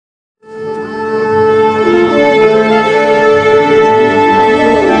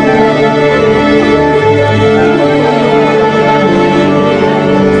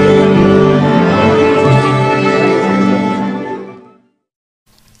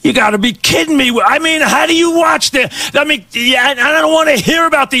You got to be kidding me. I mean, how do you watch the? I mean, yeah, I don't want to hear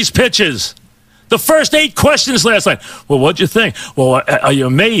about these pitches. The first 8 questions last night. Well, what'd you think? Well, are you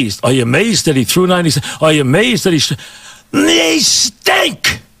amazed? Are you amazed that he threw 90? Are you amazed that he? They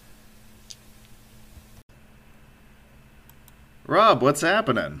stink. Rob, what's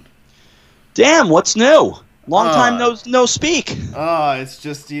happening? Damn, what's new? Long time no speak. It's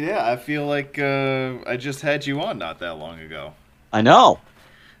just, I feel like I just had you on not that long ago. I know.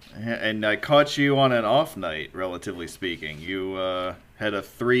 And I caught you on an off night, relatively speaking. You had a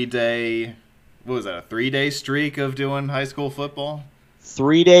 3-day, what was that, a 3-day streak of doing high school football?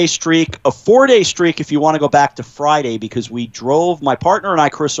 3-day streak, a 4-day streak if you want to go back to Friday, because we drove, my partner and I,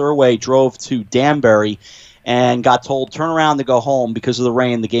 Chris Irway, drove to Danbury and got told, turn around to go home because of the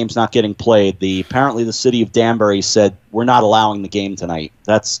rain. The game's not getting played. Apparently the city of Danbury said, we're not allowing the game tonight.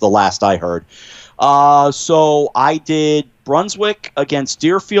 That's the last I heard. So I did Brunswick against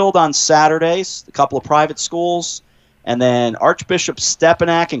Deerfield on Saturdays, a couple of private schools, and then Archbishop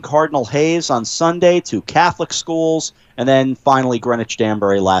Stepinac and Cardinal Hayes on Sunday, 2 Catholic schools, and then finally Greenwich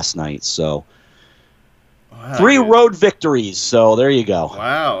Danbury last night. So 3 road victories, so there you go.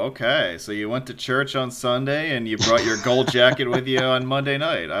 Wow, okay. So you went to church on Sunday and you brought your gold jacket with you on Monday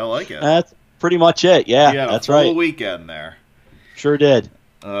night. I like it. That's pretty much it, yeah. You had that's a full right. weekend there. Sure did.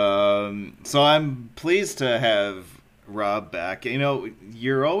 So I'm pleased to have Rob back. You know,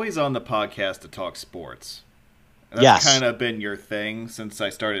 you're always on the podcast to talk sports. That's kind of been your thing since I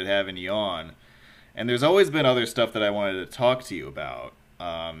started having you on. And there's always been other stuff that I wanted to talk to you about.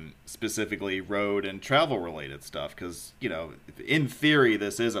 Specifically road and travel related stuff, because in theory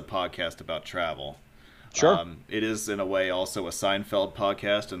this is a podcast about travel. Sure. It is in a way also a Seinfeld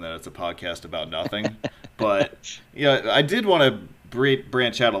podcast, and that it's a podcast about nothing. But I did want to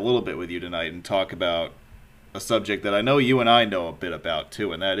branch out a little bit with you tonight and talk about a subject that I know you and I know a bit about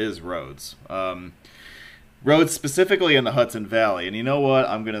too, and that is roads. Roads specifically in the Hudson Valley. And you know what?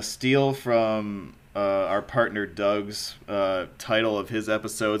 I'm going to steal from our partner Doug's title of his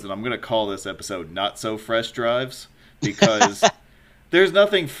episodes, and I'm going to call this episode Not So Fresh Drives, because there's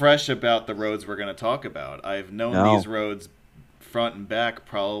nothing fresh about the roads we're going to talk about. I've known these roads front and back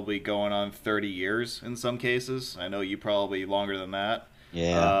probably going on 30 years in some cases. I know you probably longer than that.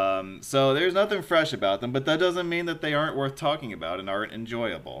 Yeah. So there's nothing fresh about them, but that doesn't mean that they aren't worth talking about and aren't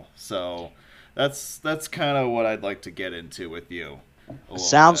enjoyable. So that's kind of what I'd like to get into with you.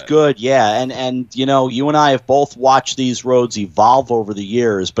 Sounds good, yeah. And you and I have both watched these roads evolve over the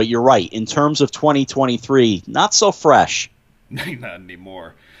years, but you're right. In terms of 2023, not so fresh. Not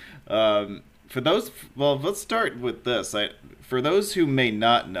anymore. Let's start with this. For those who may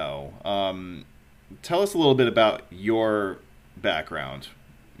not know, tell us a little bit about your background.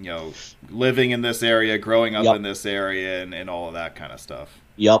 Living in this area, growing up in this area, and all of that kind of stuff.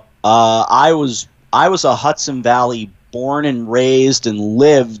 Yep. I was a Hudson Valley born and raised and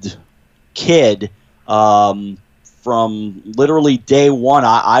lived kid from literally day one.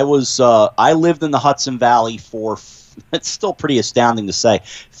 I lived in the Hudson Valley for, it's still pretty astounding to say,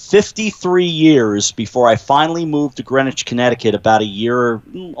 53 years before I finally moved to Greenwich, Connecticut about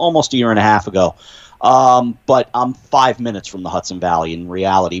almost a year and a half ago. But I'm 5 minutes from the Hudson Valley in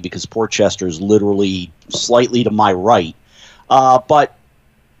reality, because Port Chester is literally slightly to my right. But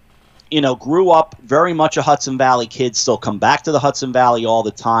grew up very much a Hudson Valley kid, still come back to the Hudson Valley all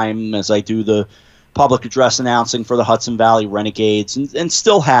the time as I do the public address announcing for the Hudson Valley Renegades, and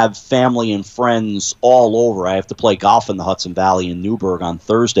still have family and friends all over. I have to play golf in the Hudson Valley in Newburgh on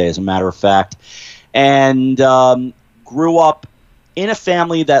Thursday, as a matter of fact. And grew up in a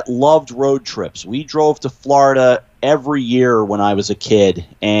family that loved road trips. We drove to Florida every year when I was a kid,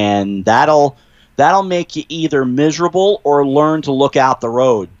 and that'll make you either miserable or learn to look out the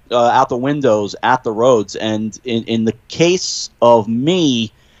road. Out the windows at the roads. And in the case of me,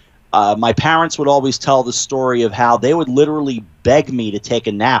 my parents would always tell the story of how they would literally beg me to take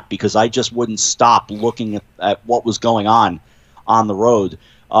a nap because I just wouldn't stop looking at what was going on the road.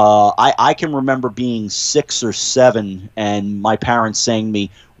 I can remember being 6 or 7 and my parents saying to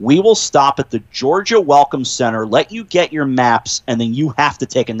me, we will stop at the Georgia Welcome Center, let you get your maps, and then you have to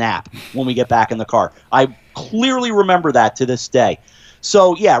take a nap when we get back in the car. I clearly remember that to this day.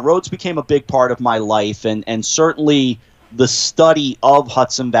 So, yeah, roads became a big part of my life, and certainly the study of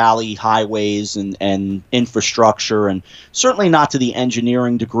Hudson Valley highways and infrastructure, and certainly not to the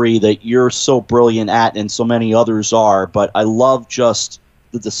engineering degree that you're so brilliant at and so many others are, but I love just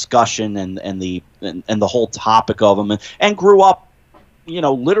the discussion and the whole topic of them, and grew up,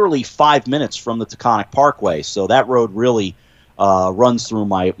 literally 5 minutes from the Taconic Parkway, so that road really runs through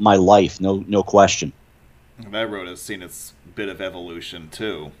my life, no question. That road has seen its bit of evolution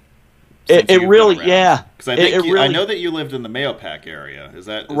too. It really, yeah. Because I know that you lived in the Mahopac area. Is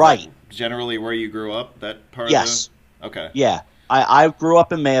that generally where you grew up? That part yes. of okay. Yeah. I grew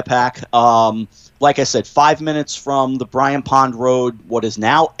up in Mahopac. Like I said, 5 minutes from the Bryant Pond Road, what is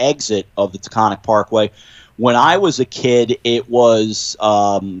now exit of the Taconic Parkway. When I was a kid, it was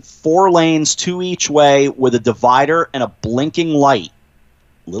 4 lanes, 2 each way, with a divider and a blinking light.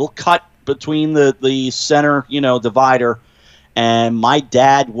 Little cut between the center, divider. And my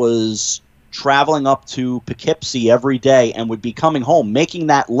dad was traveling up to Poughkeepsie every day and would be coming home, making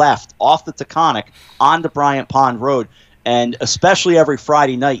that left off the Taconic onto Bryant Pond Road. And especially every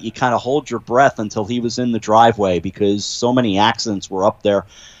Friday night, you kind of hold your breath until he was in the driveway because so many accidents were up there.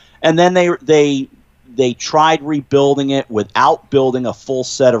 And then they tried rebuilding it without building a full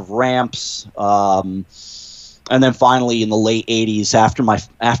set of ramps. And then finally, in the late '80s,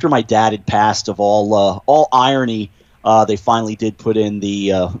 after my dad had passed, of all irony, they finally did put in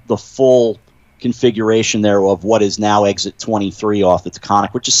the full configuration there of what is now exit 23 off the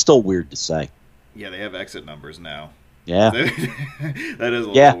Taconic, which is still weird to say. Yeah, they have exit numbers now. Yeah. That is a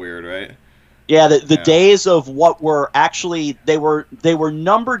little weird, right? Yeah, the days of what were actually they were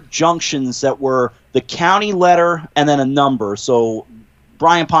numbered junctions that were the county letter and then a number. So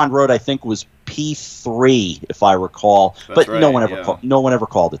Bryant Pond Road, I think, was P3, if I recall. That's but right, no one ever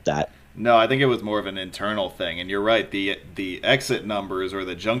called it that. No, I think it was more of an internal thing. And you're right, the exit numbers or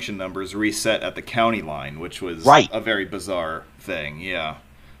the junction numbers reset at the county line, which was a very bizarre thing. Yeah.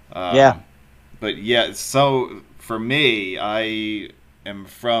 But yeah, so for me, I am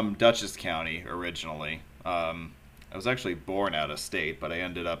from Dutchess County originally. I was actually born out of state, but I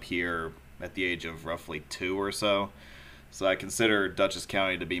ended up here at the age of roughly 2 or so. So I consider Dutchess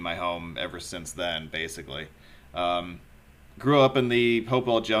County to be my home ever since then, basically. Grew up in the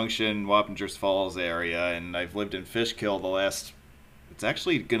Hopewell Junction, Wappingers Falls area, and I've lived in Fishkill it's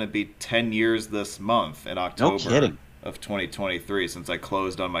actually going to be 10 years this month in October of 2023 since I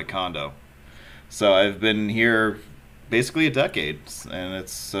closed on my condo. So I've been here basically a decade,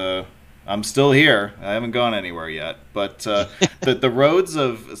 and I'm still here. I haven't gone anywhere yet. But the roads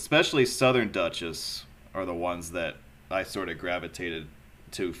of especially southern Dutchess are the ones that I sort of gravitated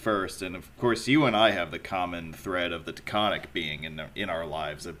to first. And of course, you and I have the common thread of the Taconic being in our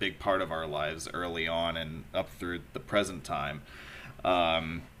lives, a big part of our lives early on and up through the present time.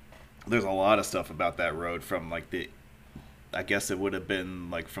 There's a lot of stuff about that road from I guess it would have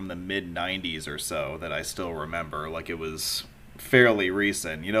been from the mid-90s or so that I still remember. It was fairly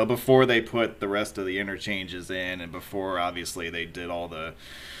recent, before they put the rest of the interchanges in and before, obviously, they did all the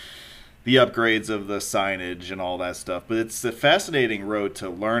upgrades of the signage and all that stuff. But it's a fascinating road to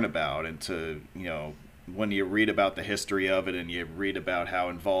learn about and to, when you read about the history of it and you read about how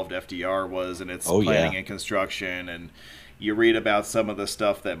involved FDR was in its planning and construction, and you read about some of the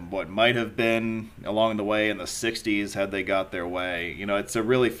stuff that what might have been along the way in the 60s had they got their way. It's a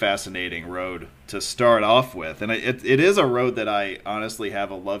really fascinating road to start off with. And it is a road that I honestly have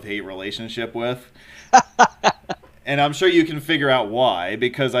a love-hate relationship with. And I'm sure you can figure out why,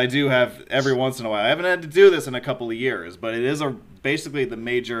 because I do have every once in a while. I haven't had to do this in a couple of years, but it is basically the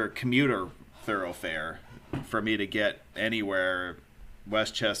major commuter thoroughfare for me to get anywhere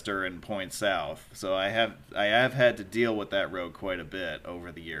Westchester and Point South. So I have had to deal with that road quite a bit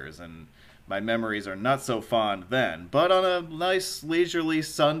over the years, and my memories are not so fond then. But on a nice leisurely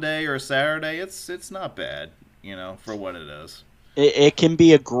Sunday or Saturday, it's not bad, for what it is. It can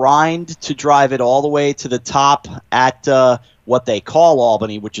be a grind to drive it all the way to the top at what they call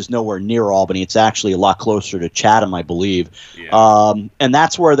Albany, which is nowhere near Albany. It's actually a lot closer to Chatham, I believe. Yeah. And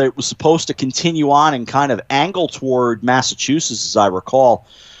that's where it was supposed to continue on and kind of angle toward Massachusetts, as I recall.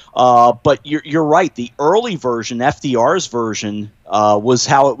 But you're right. The early version, FDR's version, was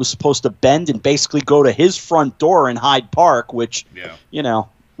how it was supposed to bend and basically go to his front door in Hyde Park, which,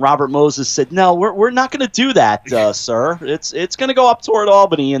 Robert Moses said, no, we're not going to do that, sir. It's going to go up toward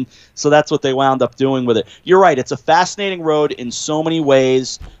Albany, and so that's what they wound up doing with it. You're right. It's a fascinating road in so many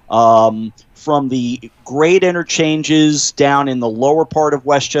ways, from the great interchanges down in the lower part of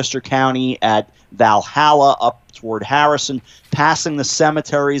Westchester County at Valhalla up toward Harrison, passing the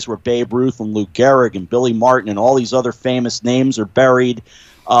cemeteries where Babe Ruth and Lou Gehrig and Billy Martin and all these other famous names are buried,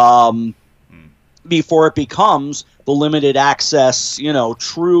 before it becomes the limited access,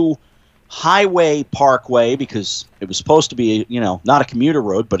 true highway parkway, because it was supposed to be, not a commuter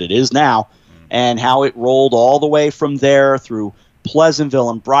road, but it is now, and how it rolled all the way from there through Pleasantville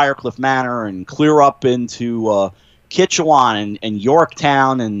and Briarcliff Manor and clear up into Kitchewan and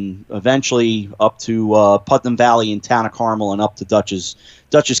Yorktown, and eventually up to Putnam Valley and Town of Carmel, and up to Dutchess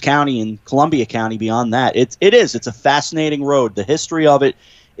County and Columbia County beyond that. It's a fascinating road. The history of it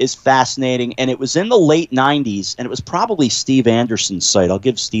is fascinating, and it was in the late 90s, and it was probably Steve Anderson's site. I'll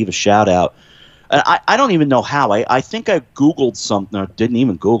give Steve a shout-out. I don't even know how. I think I Googled something, or didn't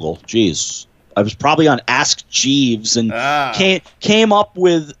even Google. Jeez. I was probably on Ask Jeeves and came up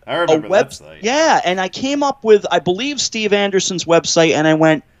with a website. Yeah, and I came up with, I believe, Steve Anderson's website, and I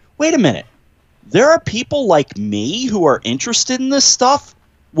went, wait a minute. There are people like me who are interested in this stuff,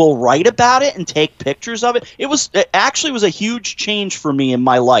 will write about it and take pictures of it. It actually was a huge change for me in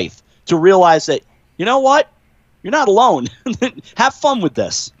my life to realize that, you know what? You're not alone. Have fun with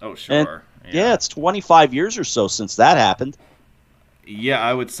this. Oh, sure. And, yeah, it's 25 years or so since that happened. Yeah,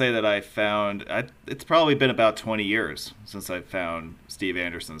 I would say that it's probably been about 20 years since I found Steve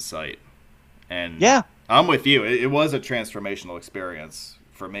Anderson's site. And yeah, I'm with you. It was a transformational experience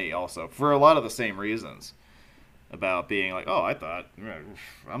for me also, for a lot of the same reasons. About being like, oh,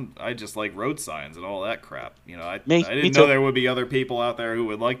 I just like road signs and all that crap. You know, I didn't know there would be other people out there who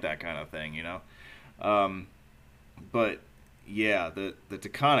would like that kind of thing, you know? But yeah, the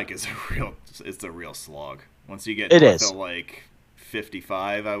Taconic is a real slog. Once you get north of like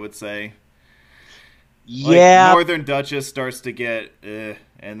 55, I would say. Yeah. Like Northern Dutchess starts to get,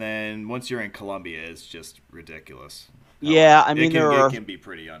 and then once you're in Columbia, it's just ridiculous. Yeah, I mean, it can be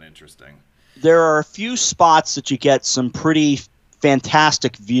pretty uninteresting. There are a few spots that you get some pretty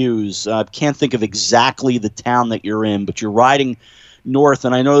fantastic views. I can't think of exactly the town that you're in, but you're riding north,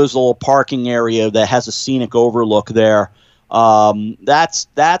 and I know there's a little parking area that has a scenic overlook there.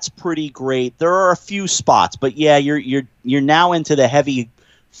 That's pretty great. There are a few spots, but yeah, you're now into the heavy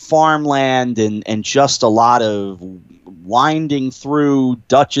farmland and just a lot of winding through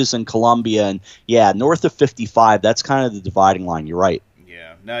Dutchess and Columbia, and yeah, north of 55. That's kind of the dividing line. You're right.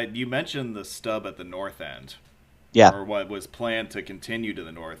 Yeah. Now you mentioned the stub at the north end. Yeah. Or what was planned to continue to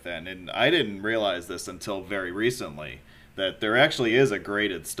the north end, and I didn't realize this until very recently that there actually is a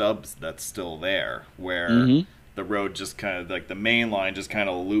graded stub that's still there, where. Mm-hmm. The road just kind of, like the main line just kind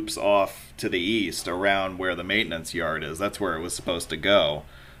of loops off to the east around where the maintenance yard is. That's where it was supposed to go.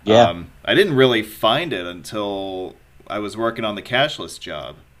 Yeah. I didn't really find it until I was working on the cashless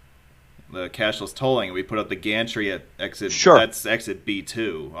job, the cashless tolling. We put up the gantry at exit. Sure. That's exit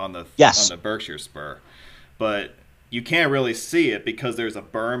B2 on the Berkshire Spur, but you can't really see it because there's a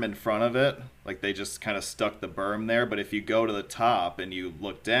berm in front of it. Like they just kind of stuck the berm there. But if you go to the top and you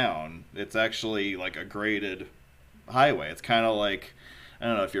look down, it's actually like a graded highway. It's kind of like, I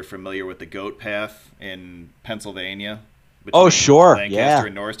don't know if you're familiar with the goat path in Pennsylvania. Oh, sure. Lancaster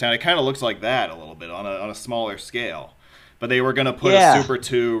and Norristown. It kind of looks like that a little bit on a smaller scale. But they were going to put a Super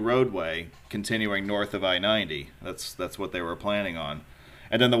 2 roadway continuing north of I-90. That's what they were planning on.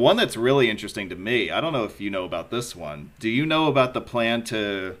 And then the one that's really interesting to me, I don't know if you know about this one. Do you know about the plan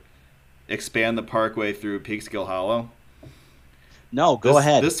to expand the parkway through Peekskill Hollow? No, go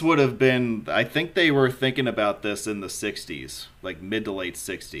ahead. This would have been, I think they were thinking about this in the 60s, like mid to late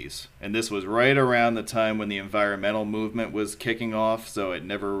 60s. And this was right around the time when the environmental movement was kicking off, so it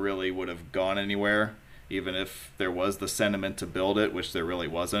never really would have gone anywhere, even if there was the sentiment to build it, which there really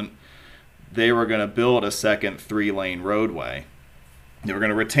wasn't. They were going to build a second 3-lane roadway. They were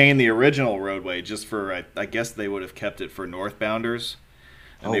going to retain the original roadway just for, I guess they would have kept it for northbounders.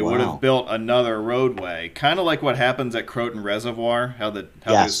 And they would have built another roadway, kind of like what happens at Croton Reservoir, how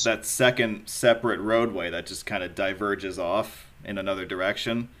there's that second separate roadway that just kind of diverges off in another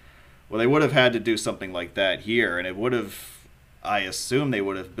direction. Well, they would have had to do something like that here, and it would have, I assume they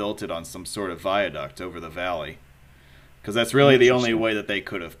would have built it on some sort of viaduct over the valley, because that's really the only way that they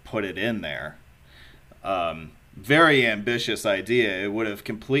could have put it in there. Very ambitious idea. It would have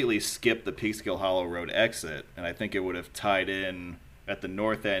completely skipped the Peekskill Hollow Road exit, and I think it would have tied in at the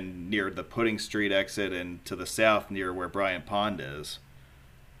north end near the Pudding Street exit and to the south near where Bryant Pond is.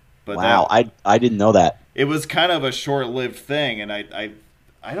 But wow, I didn't know that. It was kind of a short-lived thing, and I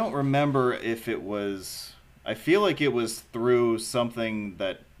don't remember if it was... I feel like it was through something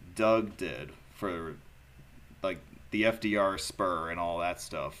that Doug did for like the FDR spur and all that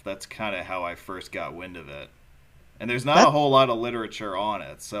stuff. That's kind of how I first got wind of it. And there's not a whole lot of literature on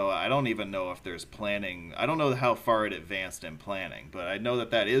it, so I don't even know if there's planning. I don't know how far it advanced in planning, but I know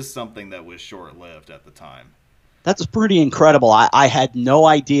that is something that was short-lived at the time. That's pretty incredible. I had no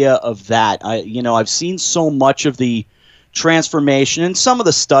idea of that. I've seen so much of the transformation and some of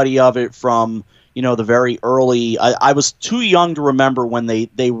the study of it from, the very early. I was too young to remember when they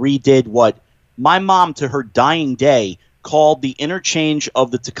redid what my mom, to her dying day, called the interchange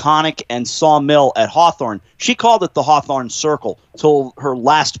of the Taconic and Sawmill at Hawthorne. She called it the Hawthorne Circle till her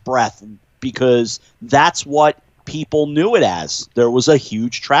last breath because that's what people knew it as. There was a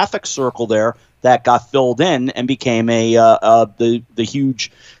huge traffic circle there that got filled in and became the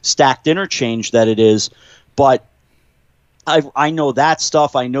huge stacked interchange that it is. But I know that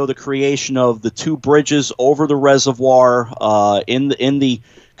stuff. I know the creation of the two bridges over the reservoir in the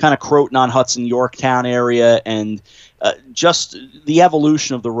kind of Croton on Hudson, Yorktown area, and just the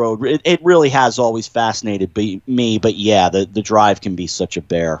evolution of the road. It really has always fascinated me. But yeah, the drive can be such a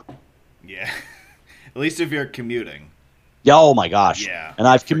bear. Yeah, at least if you're commuting. Yeah, oh my gosh. Yeah, and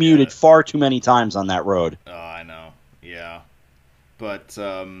I've commuted far too many times on that road. Oh, I know. Yeah, but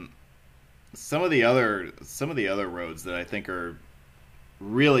some of the other roads that I think are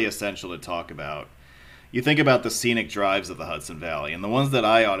really essential to talk about. You think about the scenic drives of the Hudson Valley, and the ones that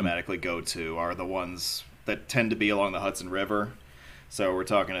I automatically go to are the ones that tend to be along the Hudson River. So we're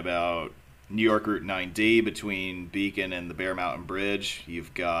talking about New York Route 9D between Beacon and the Bear Mountain Bridge.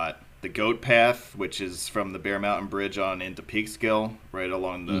 You've got the Goat Path, which is from the Bear Mountain Bridge on into Peekskill, right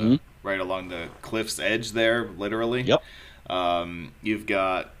along the cliff's edge there, literally. Yep. You've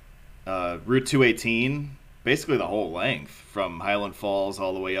got Route 218, basically the whole length from Highland Falls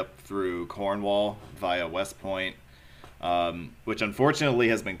all the way up through Cornwall via West Point, which unfortunately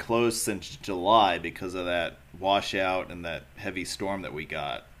has been closed since July because of that washout and that heavy storm that we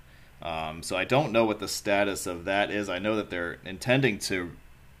got. So I don't know what the status of that is. I know that they're intending to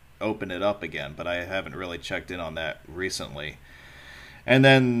open it up again, but I haven't really checked in on that recently. And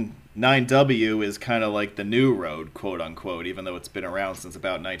then 9W is kind of like the new road, quote unquote, even though it's been around since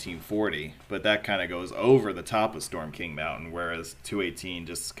about 1940. But that kind of goes over the top of Storm King Mountain, whereas 218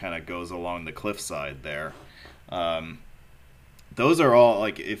 just kind of goes along the cliffside there. Those are all,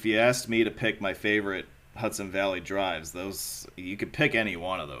 like, if you asked me to pick my favorite Hudson Valley drives, those, you could pick any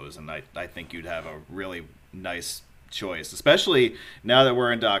one of those, and I think you'd have a really nice choice, especially now that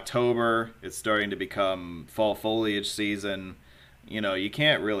we're into October. It's starting to become fall foliage season. You know, you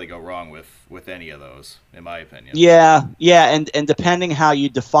can't really go wrong with any of those, in my opinion. Yeah, and depending how you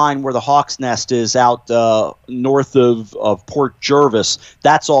define where the Hawk's Nest is out north of Port Jervis,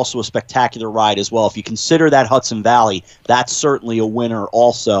 that's also a spectacular ride as well. If you consider that Hudson Valley, that's certainly a winner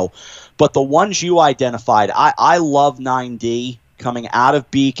also. But the ones you identified, I love 9D coming out of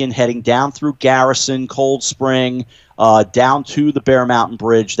Beacon, heading down through Garrison, Cold Spring, down to the Bear Mountain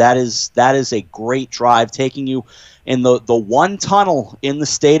Bridge. That is a great drive, taking you in the one tunnel in the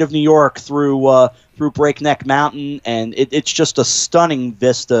state of New York through Breakneck Mountain, and it's just a stunning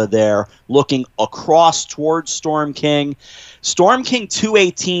vista there, looking across towards Storm King. Storm King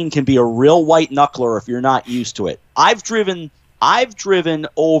 218 can be a real white knuckler if you're not used to it. I've driven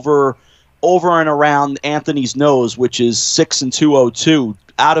over and around Anthony's Nose, which is 6 and 202,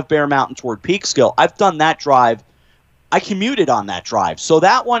 out of Bear Mountain toward Peekskill. I've done that drive. I commuted on that drive. So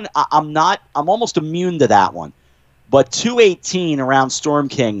that one, I'm almost immune to that one. But 218 around Storm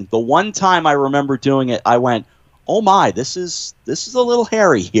King, the one time I remember doing it, I went, oh my, this is a little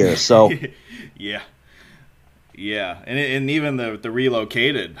hairy here. So yeah. And even the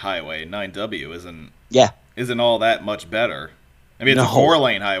relocated highway, 9W, isn't all that much better. I mean, it's a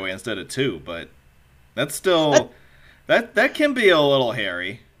 4-lane highway instead of 2, but that's still that can be a little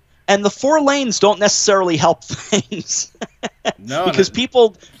hairy. And the 4 lanes don't necessarily help things. No, because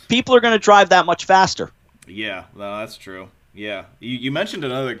people are going to drive that much faster. Yeah, no, that's true. Yeah, you mentioned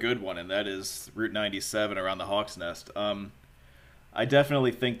another good one, and that is Route 97 around the Hawk's Nest. I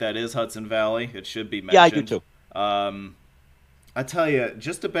definitely think that is Hudson Valley. It should be mentioned. Yeah, I do too. I tell you,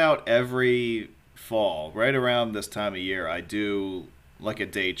 just about every fall, right around this time of year, I do like a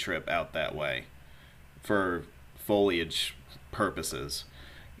day trip out that way for foliage purposes.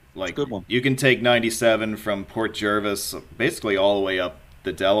 Like, good one. You can take 97 from Port Jervis basically all the way up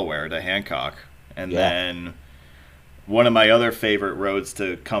the Delaware to Hancock. And then one of my other favorite roads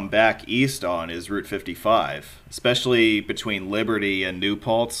to come back east on is Route 55, especially between Liberty and New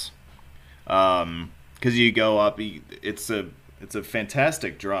Paltz. Because you go up, it's a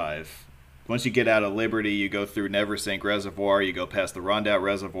fantastic drive. Once you get out of Liberty, you go through Neversink Reservoir, you go past the Rondout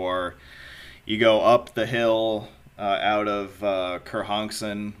Reservoir, you go up the hill out of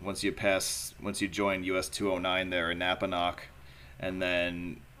Kerhonkson once you join US 209 there in Napanoch, and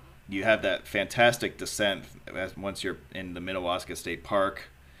then you have that fantastic descent once you're in the Minnewaska State Park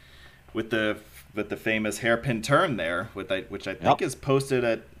with the famous hairpin turn there, which I think is posted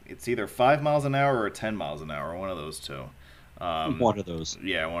at, it's either 5 miles an hour or 10 miles an hour, one of those two. One of those.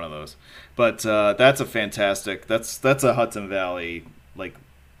 Yeah, one of those. But that's a fantastic. That's a Hudson Valley, like,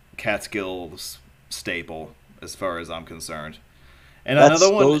 Catskills staple. as far as I'm concerned. And That's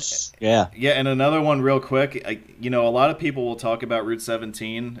another one, yeah, and another one real quick. A lot of people will talk about Route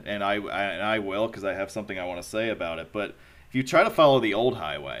 17, and I will, because I have something I want to say about it. But if you try to follow the old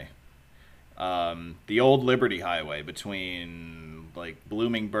highway, the old Liberty Highway between like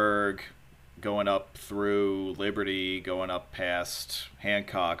Bloomingburg, going up through Liberty, going up past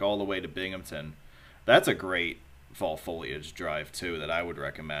Hancock, all the way to Binghamton, that's a great fall foliage drive too that I would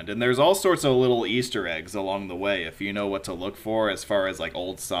recommend. And there's all sorts of little Easter eggs along the way if you know what to look for, as far as like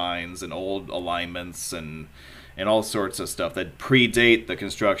old signs and old alignments and all sorts of stuff that predate the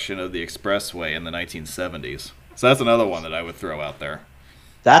construction of the expressway in the 1970s. So that's another one that I would throw out there.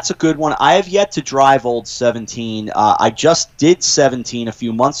 That's a good one. I have yet to drive Old 17. I just did 17 a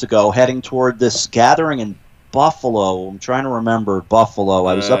few months ago, heading toward this gathering in Buffalo. I'm trying to remember Buffalo.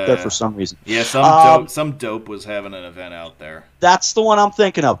 I was up there for some reason. Yeah, some dope was having an event out there. That's the one I'm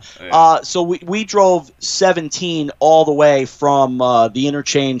thinking of. Yeah. So we drove 17 all the way from the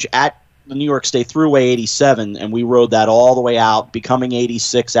interchange at the New York State Thruway 87, and we rode that all the way out, becoming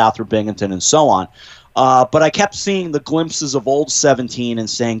 86 out through Binghamton and so on. But I kept seeing the glimpses of Old 17 and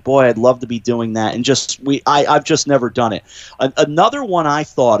saying, boy, I'd love to be doing that. And I've just never done it. Another one I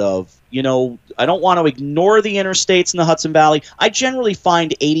thought of, I don't want to ignore the interstates in the Hudson Valley. I generally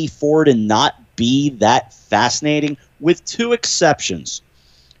find 84 to not be that fascinating, with two exceptions.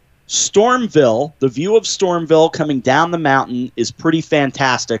 Stormville, the view of Stormville coming down the mountain is pretty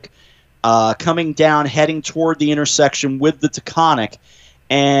fantastic. Coming down, heading toward the intersection with the Taconic.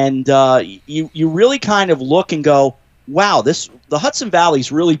 And you really kind of look and go, wow, the Hudson Valley is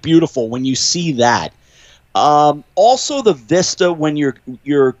really beautiful when you see that. Also, the vista when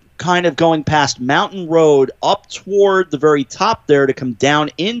you're kind of going past Mountain Road up toward the very top there to come down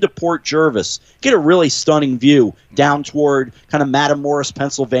into Port Jervis, get a really stunning view down toward kind of Matamoros,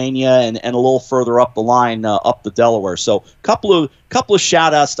 Pennsylvania, and a little further up the line, up the Delaware. So couple of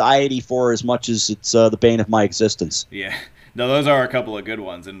shout outs to I-84 as much as it's the bane of my existence. Yeah. No, those are a couple of good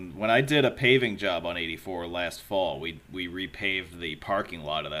ones. And when I did a paving job on 84 last fall, we repaved the parking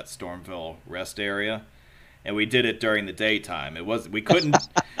lot of that Stormville rest area, and we did it during the daytime.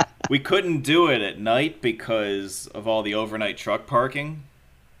 We couldn't do it at night because of all the overnight truck parking,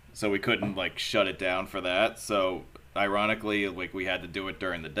 so we couldn't shut it down for that. So ironically, we had to do it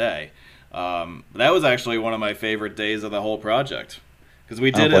during the day. That was actually one of my favorite days of the whole project, because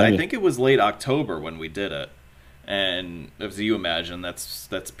we did it. I think it was late October when we did it. And as you imagine, that's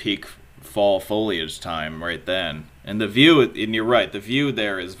peak fall foliage time right then. And the view, and you're right, the view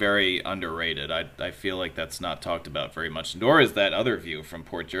there is very underrated. I feel like that's not talked about very much, nor is that other view from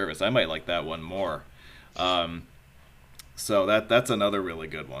Port Jervis. I might like that one more. So that's another really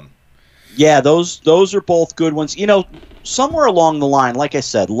good one. Yeah, those are both good ones. Somewhere along the line, like I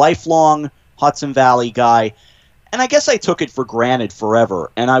said, lifelong Hudson Valley guy, and I guess I took it for granted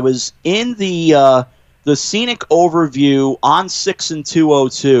forever. And I was in the scenic overview on 6 and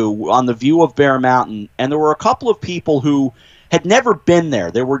 202 on the view of Bear Mountain, and there were a couple of people who had never been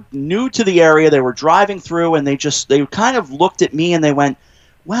there. They were new to the area. They were driving through, and they kind of looked at me and they went,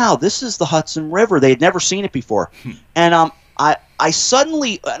 wow, this is the Hudson River. They had never seen it before. And I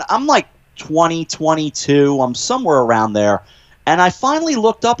suddenly, I'm like 20, 22, I'm somewhere around there, and I finally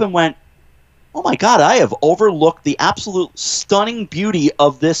looked up and went, oh my God, I have overlooked the absolute stunning beauty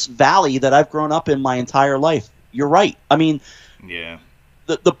of this valley that I've grown up in my entire life. You're right. I mean, yeah,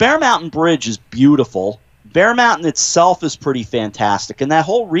 the Bear Mountain Bridge is beautiful. Bear Mountain itself is pretty fantastic, and that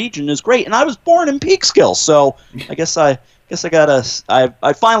whole region is great. And I was born in Peekskill, so I guess I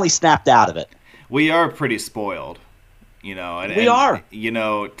finally snapped out of it. We are pretty spoiled, and we are.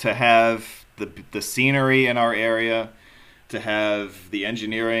 To have the scenery in our area, to have the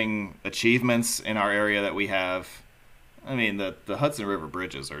engineering achievements in our area that we have. I mean, the Hudson River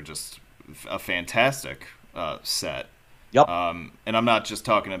bridges are just a fantastic set. Yep. And I'm not just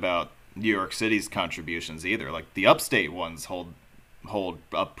talking about New York City's contributions either. Like the upstate ones hold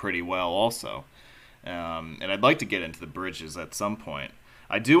up pretty well also. And I'd like to get into the bridges at some point.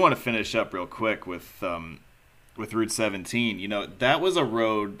 I do want to finish up real quick with Route 17. That was a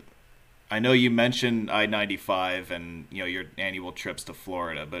road. I know you mentioned I-95 and your annual trips to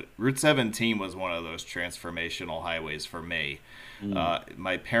Florida, but Route 17 was one of those transformational highways for me.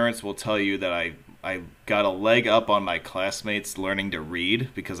 My parents will tell you that I got a leg up on my classmates learning to read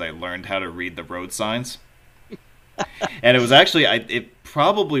because I learned how to read the road signs. And it was actually, it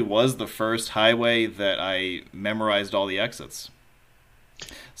probably was the first highway that I memorized all the exits.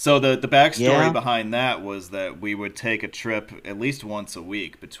 So the backstory behind that was that we would take a trip at least once a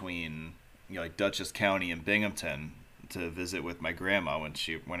week between Dutchess County and Binghamton to visit with my grandma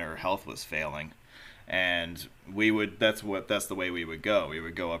when her health was failing. and that's the way we would go. We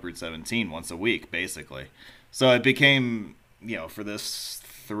would go up Route 17 once a week, basically. So it became, for this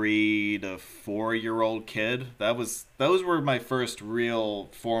 3 to 4 year old kid, those were my first real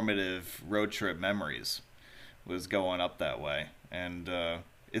formative road trip memories, was going up that way. And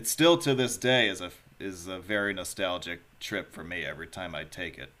it's still to this day is a very nostalgic trip for me every time I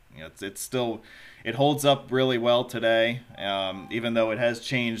take it. It holds up really well today, even though it has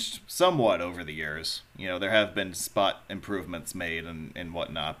changed somewhat over the years. There have been spot improvements made and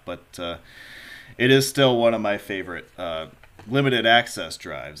whatnot, but it is still one of my favorite limited access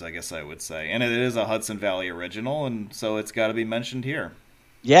drives, I guess I would say. And it is a Hudson Valley original, and so it's got to be mentioned here.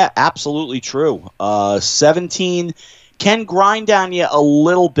 Yeah, absolutely true. 17 can grind down you a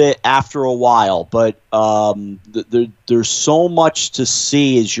little bit after a while, but there's so much to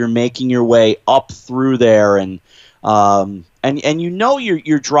see as you're making your way up through there, and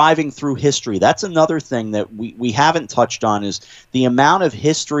you're driving through history. That's another thing that we haven't touched on, is the amount of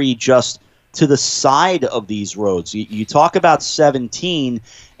history just to the side of these roads. You talk about 17,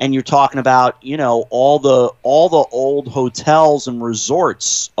 and you're talking about all the old hotels and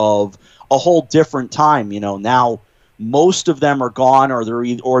resorts of a whole different time. Now most of them are gone, or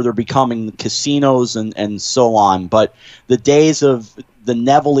they're becoming casinos and so on. But the days of the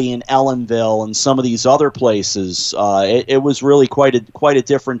Neville and Ellenville and some of these other places, it was really quite a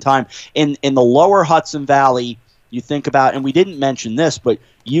different time. In the lower Hudson Valley, you think about, and we didn't mention this, but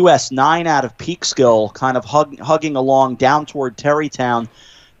US 9 out of Peekskill, kind of hugging along down toward Terrytown.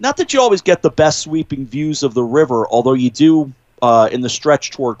 Not that you always get the best sweeping views of the river, although you do in the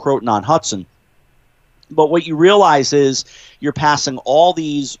stretch toward Croton on Hudson. But what you realize is you're passing all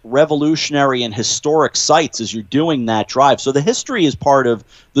these revolutionary and historic sites as you're doing that drive. So the history is part of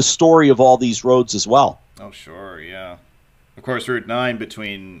the story of all these roads as well. Oh, sure, yeah. Of course, Route 9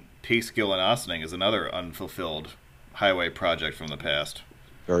 between Peekskill and Ossining is another unfulfilled highway project from the past.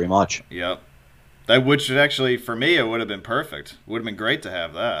 Very much. Yep. Which actually, for me, it would have been perfect. Would have been great to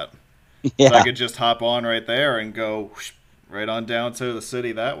have that. Yeah. So I could just hop on right there and go whoosh, right on down to the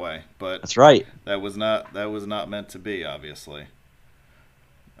city that way. But that's right. That was not meant to be, obviously.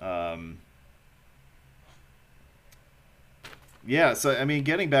 Yeah, so I mean,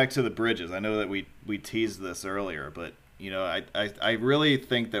 getting back to the bridges, I know that we teased this earlier, but I really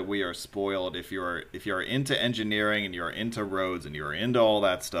think that we are spoiled if you're into engineering and you're into roads and you're into all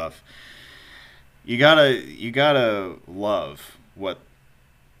that stuff. You gotta love what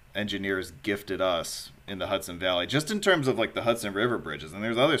engineers gifted us in the Hudson Valley, just in terms of like the Hudson River bridges, and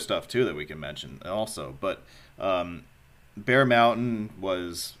there's other stuff too that we can mention also. But Bear Mountain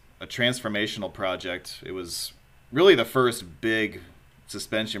was a transformational project. It was really the first big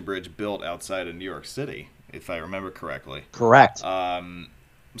suspension bridge built outside of New York City, if I remember correctly. Correct.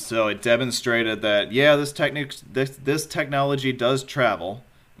 So it demonstrated that this technology does travel.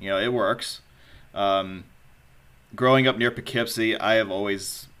 It works. Growing up near Poughkeepsie, I have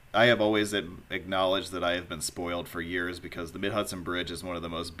always acknowledged that I have been spoiled for years, because the Mid-Hudson Bridge is one of the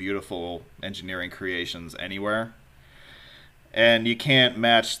most beautiful engineering creations anywhere. And you can't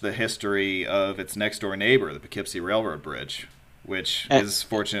match the history of its next-door neighbor, the Poughkeepsie Railroad Bridge, which is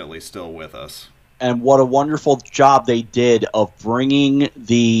fortunately still with us. And what a wonderful job they did of bringing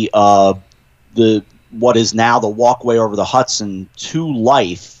the what is now the walkway over the Hudson to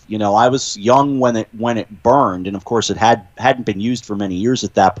life. I was young when it burned, and of course it hadn't been used for many years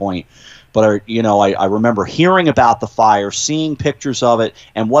at that point. But I remember hearing about the fire, seeing pictures of it,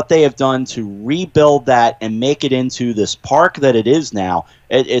 and what they have done to rebuild that and make it into this park that it is now.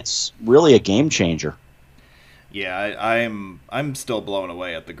 It's really a game changer. Yeah, I'm still blown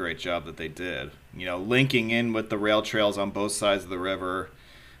away at the great job that they did. Linking in with the rail trails on both sides of the river,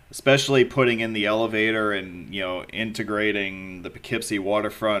 especially putting in the elevator and integrating the Poughkeepsie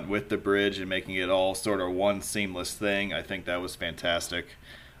waterfront with the bridge and making it all sort of one seamless thing. I think that was fantastic.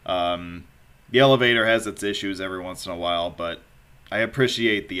 The elevator has its issues every once in a while, but I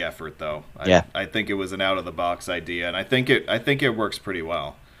appreciate the effort, though. I think it was an out of the box idea, and I think it works pretty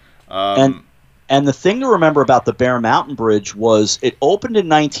well. And the thing to remember about the Bear Mountain Bridge was it opened in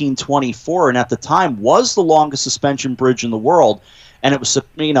 1924, and at the time was the longest suspension bridge in the world. And it was,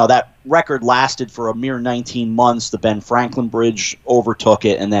 that record lasted for a mere 19 months. The Ben Franklin Bridge overtook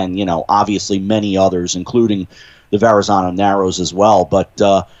it, and then, obviously many others, including the Verrazano Narrows as well. But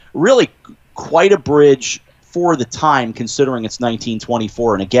really quite a bridge for the time, considering it's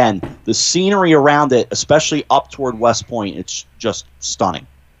 1924. And again, the scenery around it, especially up toward West Point, it's just stunning.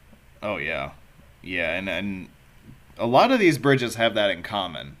 Oh, yeah. Yeah, and a lot of these bridges have that in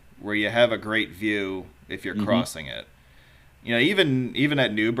common, where you have a great view if you're crossing it. Even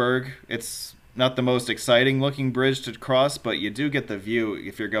at Newburgh, it's not the most exciting looking bridge to cross, but you do get the view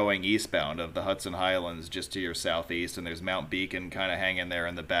if you're going eastbound of the Hudson Highlands just to your southeast, and there's Mount Beacon kind of hanging there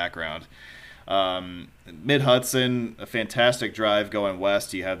in the background. Mid-Hudson, a fantastic drive going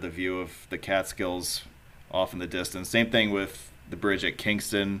west. You have the view of the Catskills off in the distance. Same thing with the bridge at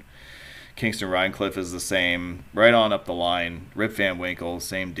Kingston. Kingston-Rhinecliffe is the same. Right on up the line. Rip Van Winkle,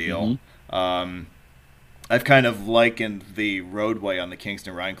 same deal. Mm-hmm. I've kind of likened the roadway on the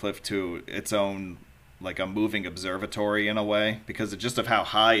Kingston-Rhinecliffe to its own, like a moving observatory in a way, because of just of how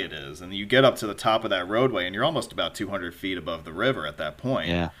high it is. And you get up to the top of that roadway, and you're almost about 200 feet above the river at that point.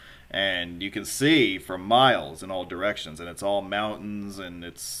 Yeah. And you can see for miles in all directions, and it's all mountains, and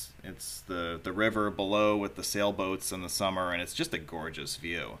it's the river below with the sailboats in the summer, and it's just a gorgeous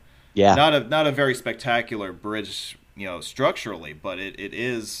view. Yeah. Not a very spectacular bridge, structurally, but it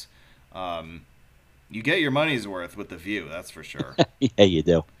is. You get your money's worth with the view, that's for sure. Yeah, you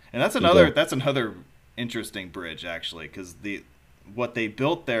do. And that's another interesting bridge, actually, because what they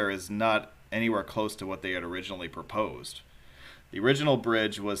built there is not anywhere close to what they had originally proposed. The original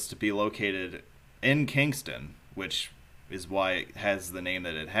bridge was to be located in Kingston, which is why it has the name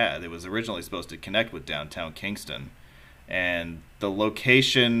that it had. It was originally supposed to connect with downtown Kingston, and the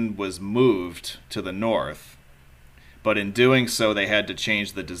location was moved to the north. But in doing so, they had to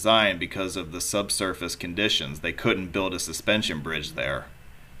change the design because of the subsurface conditions. They couldn't build a suspension bridge there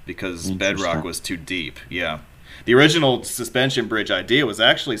because bedrock was too deep. Yeah. The original suspension bridge idea was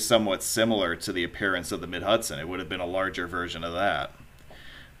actually somewhat similar to the appearance of the Mid-Hudson. It would have been a larger version of that.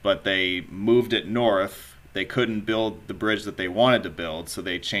 But they moved it north. They couldn't build the bridge that they wanted to build, so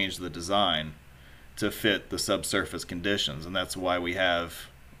they changed the design to fit the subsurface conditions. And that's why we have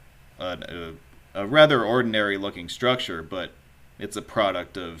a rather ordinary-looking structure, but it's a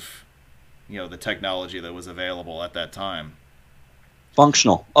product of, the technology that was available at that time.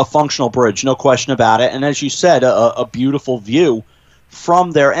 A functional bridge, no question about it. And as you said, a beautiful view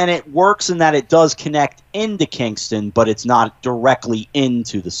from there. And it works in that it does connect into Kingston, but it's not directly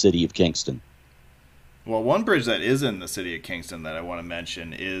into the city of Kingston. Well, one bridge that is in the city of Kingston that I want to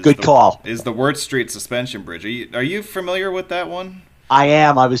mention is the Wirt Street Suspension Bridge. Are you familiar with that one? I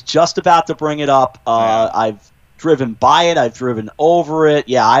am. I was just about to bring it up. I've driven by it. I've driven over it.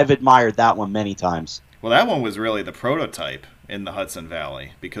 Yeah, I've admired that one many times. Well, that one was really the prototype in the Hudson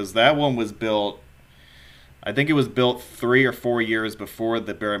Valley, because that one was built, I think it was built 3 or 4 years before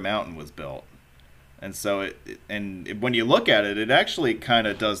the Bear Mountain was built. And so when you look at it, it actually kind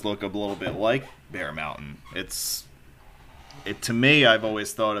of does look a little bit like Bear Mountain. To me, I've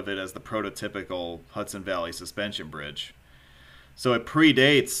always thought of it as the prototypical Hudson Valley suspension bridge. So it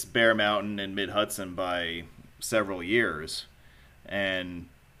predates Bear Mountain and Mid-Hudson by several years. And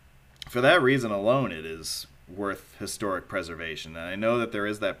for that reason alone, it is worth historic preservation. And I know that there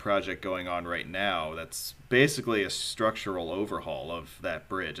is that project going on right now that's basically a structural overhaul of that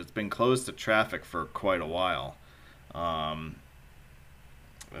bridge. It's been closed to traffic for quite a while.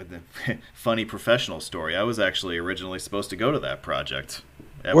 Funny professional story. I was actually originally supposed to go to that project.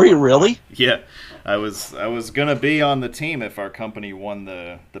 Were you really? Yeah. I was going to be on the team if our company won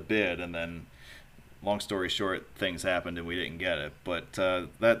the bid, and then long story short, things happened and we didn't get it. But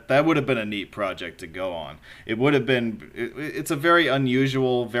that would have been a neat project to go on. It would have been. It's a very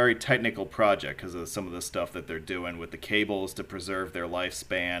unusual, very technical project because of some of the stuff that they're doing with the cables to preserve their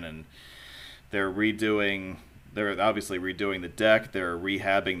lifespan, and they're obviously redoing the deck. They're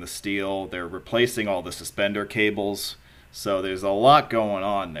rehabbing the steel. They're replacing all the suspender cables. So there's a lot going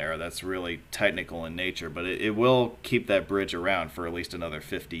on there that's really technical in nature, but it will keep that bridge around for at least another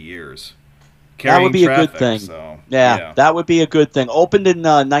 50 years. That would be traffic, a good thing. So, yeah, that would be a good thing. Opened in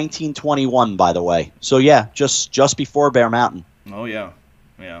 1921, by the way. So yeah, just before Bear Mountain. Oh yeah.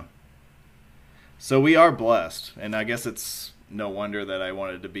 So we are blessed, and I guess it's no wonder that I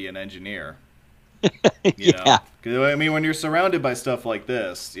wanted to be an engineer. You know? 'Cause, I mean, when you're surrounded by stuff like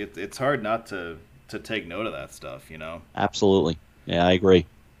this, it's hard not to take note of that stuff, Absolutely. Yeah, I agree.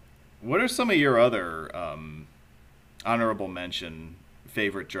 What are some of your other honorable mention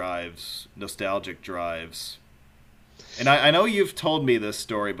favorite drives, nostalgic drives? And I know you've told me this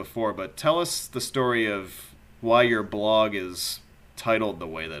story before, but tell us the story of why your blog is titled the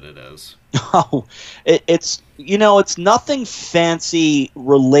way that it is. Oh, it's nothing fancy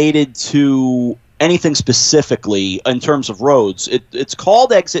related to anything specifically in terms of roads. It's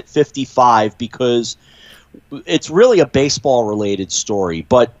called Exit 55 because it's really a baseball-related story,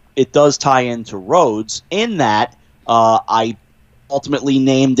 but it does tie into roads in that I ultimately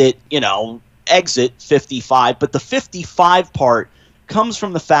named it, Exit 55, but the 55 part comes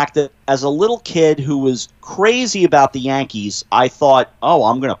from the fact that as a little kid who was crazy about the Yankees, I thought, oh,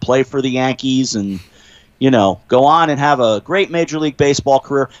 I'm going to play for the Yankees and, go on and have a great Major League Baseball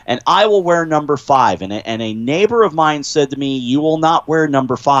career, and I will wear number 5. And a neighbor of mine said to me, you will not wear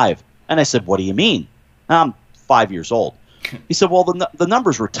number 5. And I said, what do you mean? I'm 5 years old. He said, well, the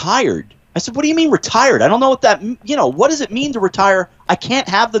number's retired. I said, what do you mean retired? I don't know what that, what does it mean to retire? I can't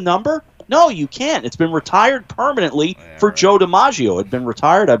have the number? No, you can't. It's been retired permanently for right. Joe DiMaggio. It had been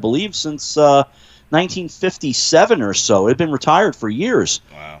retired, I believe, since 1957 or so. It had been retired for years.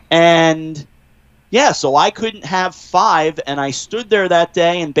 Wow. And yeah, so I couldn't have 5, and I stood there that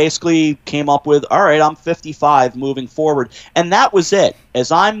day and basically came up with, all right, I'm 55 moving forward. And that was it.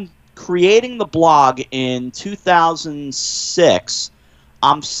 As I'm creating the blog in 2006,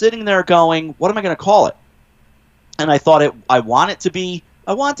 I'm sitting there going, what am I going to call it? And I thought I want it to be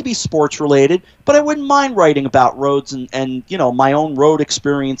sports related, but I wouldn't mind writing about roads and my own road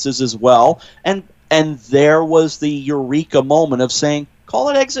experiences as well. And there was the eureka moment of saying, call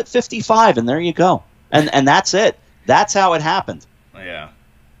it Exit 55, and there you go. And that's it. That's how it happened. Yeah.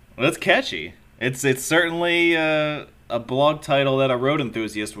 Well, that's catchy. It's certainly a blog title that a road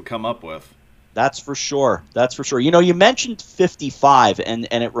enthusiast would come up with. That's for sure. That's for sure. You mentioned 55, and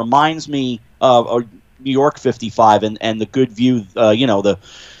it reminds me of New York 55 and the good view, the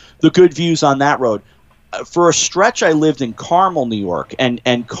good views on that road. For a stretch, I lived in Carmel, New York,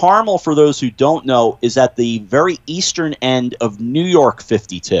 and Carmel, for those who don't know, is at the very eastern end of New York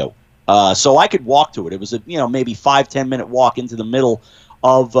 52. So I could walk to it. It was a maybe 5-10 minute walk into the middle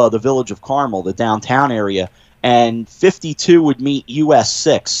of the village of Carmel, the downtown area, and 52 would meet US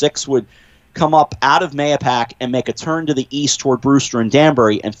 6. 6 would come up out of Mahopac and make a turn to the east toward Brewster and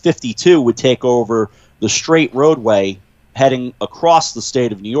Danbury, and 52 would take over the straight roadway heading across the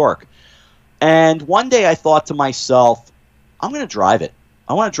state of New York. And one day I thought to myself, I'm going to drive it.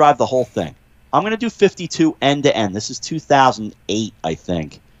 I want to drive the whole thing. I'm going to do 52 end to end. This is 2008, I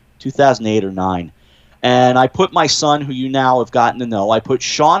think. 2008 or 9. And I put my son, who you now have gotten to know, I put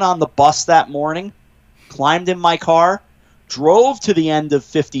Sean on the bus that morning, climbed in my car, drove to the end of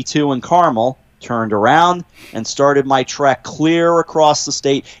 52 in Carmel, turned around, and started my trek clear across the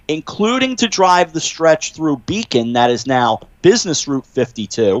state, including to drive the stretch through Beacon that is now Business Route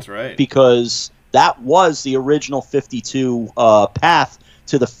 52. That's right. Because that was the original 52 path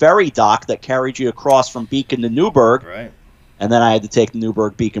to the ferry dock that carried you across from Beacon to Newburgh. Right. And then I had to take the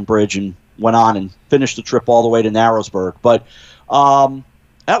Newburgh-Beacon Bridge and went on and finished the trip all the way to Narrowsburg. But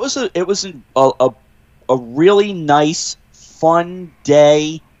it was a really nice, fun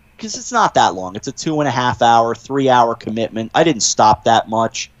day, because it's not that long. It's a 2.5 hour, 3 hour commitment. I didn't stop that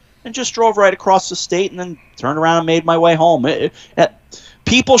much and just drove right across the state and then turned around and made my way home.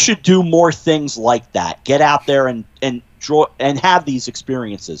 People should do more things like that. Get out there and have these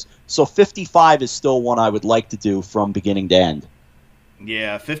experiences. So 55 is still one I would like to do from beginning to end.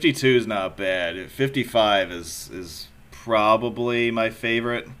 Yeah, 52 is not bad. 55 is probably my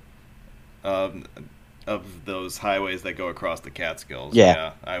favorite of those highways that go across the Catskills.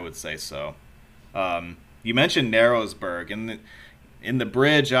 Yeah, I would say so. You mentioned Narrowsburg. In the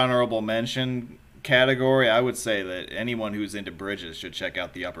bridge honorable mention category, I would say that anyone who's into bridges should check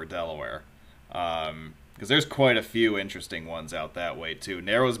out the Upper Delaware. Because there's quite a few interesting ones out that way, too.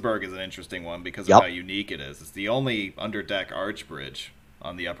 Narrowsburg is an interesting one because of how unique it is. It's the only underdeck arch bridge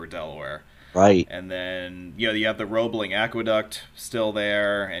on the Upper Delaware. Right. And then, you have the Roebling Aqueduct still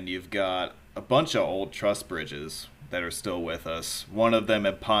there, and you've got a bunch of old truss bridges that are still with us. One of them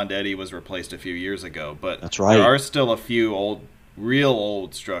at Pond Eddy was replaced a few years ago, but that's right. There are still a few real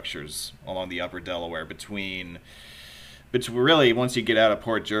old structures along the Upper Delaware between really, once you get out of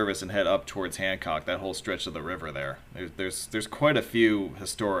Port Jervis and head up towards Hancock, that whole stretch of the river there. There's quite a few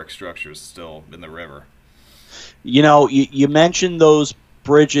historic structures still in the river. You mentioned those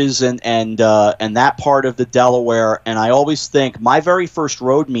bridges and that part of the Delaware, and I always think my very first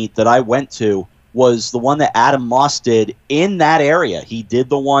road meet that I went to was the one that Adam Moss did in that area. He did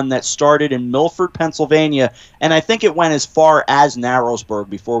the one that started in Milford, Pennsylvania, and I think it went as far as Narrowsburg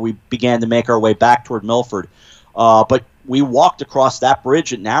before we began to make our way back toward Milford. But we walked across that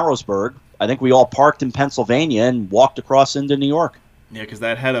bridge at Narrowsburg. I think we all parked in Pennsylvania and walked across into New York. Yeah, because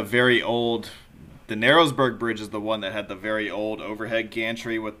that had a very old... The Narrowsburg Bridge is the one that had the very old overhead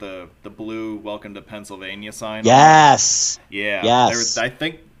gantry with the blue "Welcome to Pennsylvania" sign. Yes. On it. Yeah. Yes. I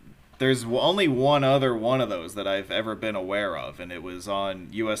think there's only one other one of those that I've ever been aware of, and it was on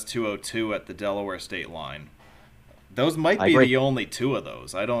US 202 at the Delaware state line. Those might be the only two of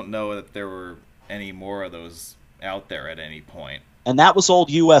those. I don't know that there were any more of those out there at any point. And that was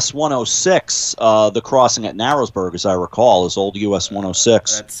old US 106, the crossing at Narrowsburg, as I recall, is old US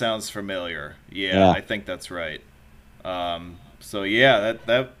 106. That sounds familiar. Yeah, I think that's right. So yeah,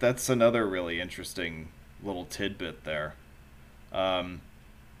 that's another really interesting little tidbit there.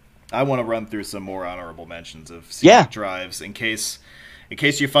 I want to run through some more honorable mentions of scenic drives in case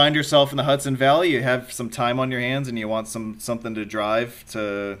you find yourself in the Hudson Valley, you have some time on your hands, and you want something to drive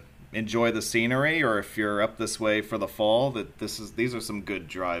to enjoy the scenery, or if you're up this way for the fall, these are some good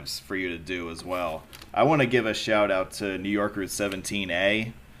drives for you to do as well. I want to give a shout out to New York Route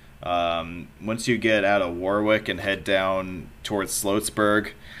 17A. Once you get out of Warwick and head down towards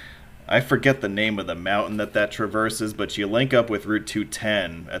Sloatsburg, I forget the name of the mountain that traverses, but you link up with Route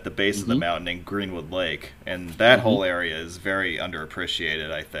 210 at the base of the mountain in Greenwood Lake, and that whole area is very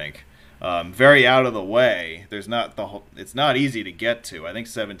underappreciated, I think. Very out of the way. It's not easy to get to. I think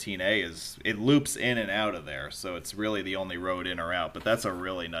 17A it loops in and out of there, so it's really the only road in or out. But that's a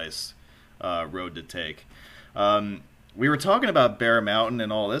really nice road to take. We were talking about Bear Mountain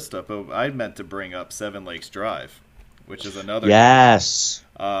and all this stuff, but I meant to bring up Seven Lakes Drive, which is another. Yes.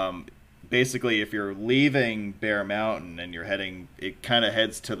 Basically, if you're leaving Bear Mountain and you're heading, it kind of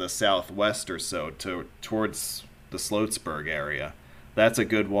heads to the southwest or so, towards the Sloatsburg area. That's a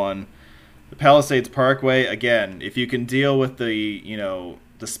good one. The Palisades Parkway, again, if you can deal with the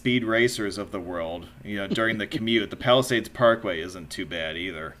speed racers of the world, during the commute, the Palisades Parkway isn't too bad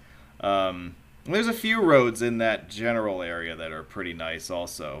either. There's a few roads in that general area that are pretty nice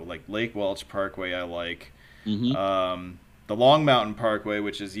also, like Lake Welch Parkway I like. The Long Mountain Parkway,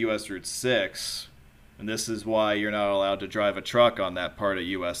 which is US Route 6, and this is why you're not allowed to drive a truck on that part of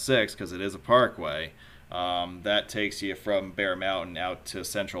US 6, because it is a parkway. That takes you from Bear Mountain out to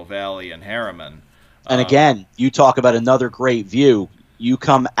Central Valley and Harriman. And again, you talk about another great view. You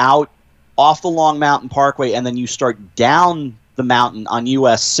come out off the Long Mountain Parkway, and then you start down the mountain on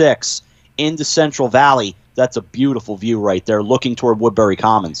US 6 into Central Valley. That's a beautiful view right there, looking toward Woodbury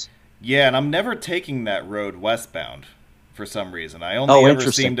Commons. Yeah, and I'm never taking that road westbound for some reason. I only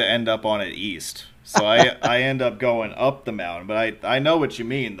ever seem to end up on it east. So I end up going up the mountain. But I know what you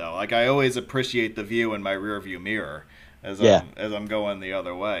mean, though. Like, I always appreciate the view in my rearview mirror as I'm going the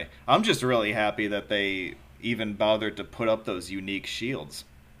other way. I'm just really happy that they even bothered to put up those unique shields.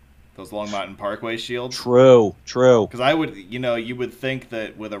 Those Long Mountain Parkway shields. True. Because you would think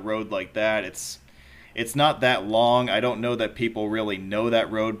that with a road like that, it's not that long. I don't know that people really know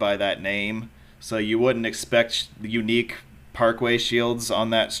that road by that name. So you wouldn't expect unique parkway shields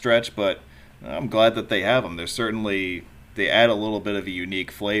on that stretch, but I'm glad that they have them. They add a little bit of a unique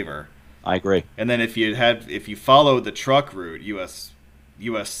flavor. I agree. And then if you follow the truck route, US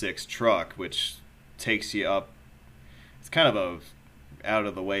 6 truck, which takes you up, it's kind of a out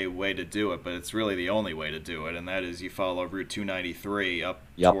of the way to do it, but it's really the only way to do it, and that is you follow Route 293 up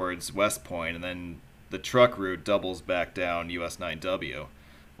towards West Point, and then the truck route doubles back down US 9W.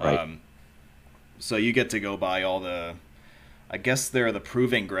 Right. So you get to go by all the, I guess they're the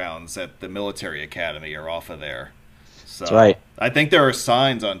proving grounds at the military academy are off of there. So that's right. I think there are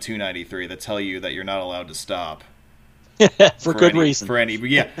signs on 293 that tell you that you're not allowed to stop. for good reason.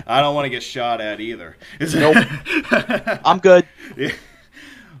 I don't want to get shot at either. Nope. I'm good. Yeah.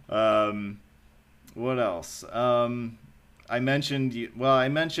 What else? I mentioned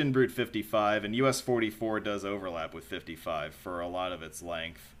Route 55, and US 44 does overlap with 55 for a lot of its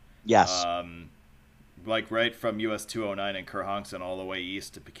length. Yes. Like right from US 209 in Kerhonkson all the way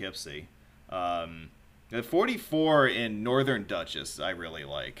east to Poughkeepsie. The 44 in Northern Dutchess I really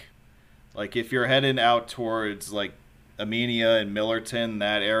like. Like if you're heading out towards like Amenia and Millerton,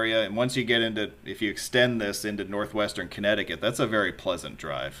 that area, and once you get if you extend this into northwestern Connecticut, that's a very pleasant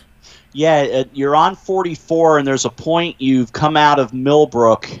drive. Yeah, you're on 44, and there's a point you've come out of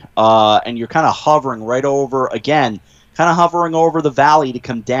Millbrook, and you're kind of hovering right over, again, hovering over the valley to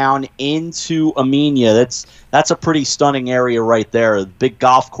come down into Amenia. That's a pretty stunning area right there. Big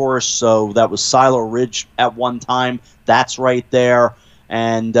golf course, so that was Silo Ridge at one time. That's right there.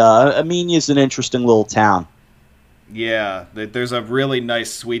 And Amenia is an interesting little town. Yeah, there's a really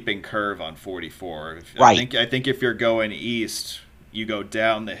nice sweeping curve on 44. Right. I think if you're going east, you go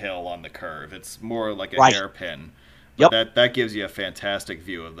down the hill on the curve. It's more like a hairpin. Yep. That gives you a fantastic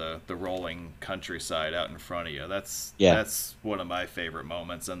view of the rolling countryside out in front of you. That's one of my favorite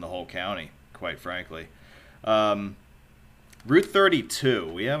moments in the whole county, quite frankly. Route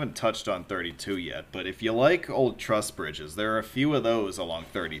 32, we haven't touched on 32 yet, but if you like old truss bridges, there are a few of those along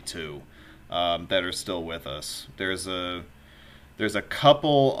 32 that are still with us. There's a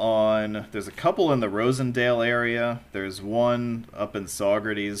couple in the Rosendale area. There's one up in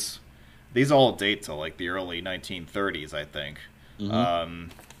Saugerties. These all date to like the early 1930s, I think. Mm-hmm.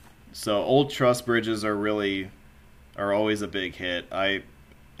 So old truss bridges are always a big hit.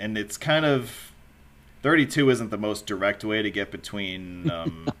 And it's kind of 32 isn't the most direct way to get between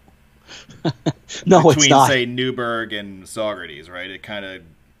No, it's not. say Newburgh and Saugerties, right? It kind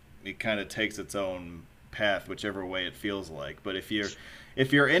of takes its own path whichever way it feels like. But if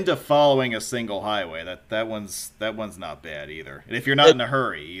you're into following a single highway, that one's not bad either. And if you're not in a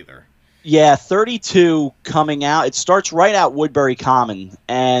hurry either. Yeah, 32 coming out. It starts right out Woodbury Common,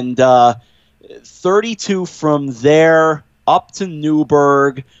 and 32 from there up to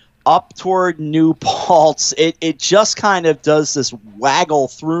Newburgh, up toward New Paltz. It just kind of does this waggle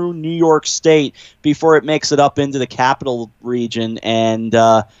through New York State before it makes it up into the capital region. And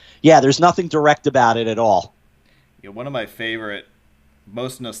there's nothing direct about it at all. Yeah, one of my favorite,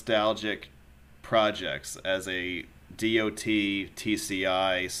 most nostalgic projects as a DOT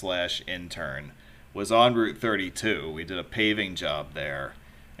TCI / intern was on Route 32. We did a paving job there,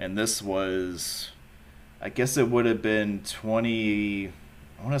 and this was, I guess it would have been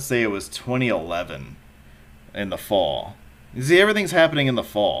 2011 in the fall. You see, everything's happening in the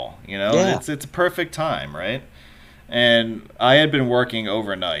fall, Yeah. It's a perfect time, right? And I had been working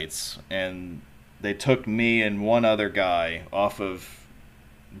overnights, and they took me and one other guy off of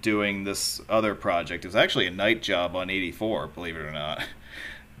doing this other project. It was actually a night job on 84, believe it or not.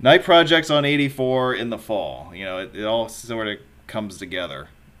 Night projects on 84 in the fall. It all sort of comes together.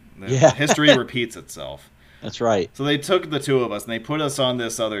 Yeah. History repeats itself. That's right. So they took the two of us and they put us on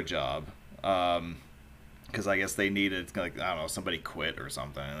this other job because I guess they needed, somebody quit or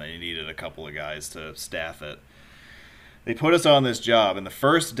something, and they needed a couple of guys to staff it. They put us on this job, and the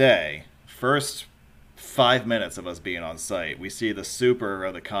first 5 minutes of us being on site, we see the super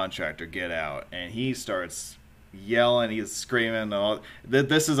or the contractor get out, and he starts yelling, he's screaming.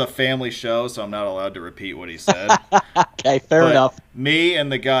 This is a family show, so I'm not allowed to repeat what he said. Okay, fair enough. Me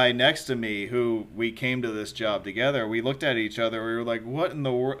and the guy next to me, who we came to this job together, we looked at each other. We were like, "What in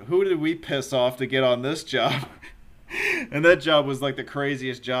the world? Who did we piss off to get on this job?" And that job was like the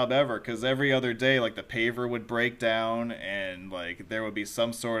craziest job ever, because every other day, like, the paver would break down, and like there would be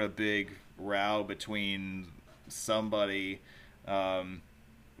some sort of big row between somebody.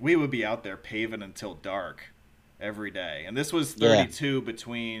 We would be out there paving until dark every day, and this was 32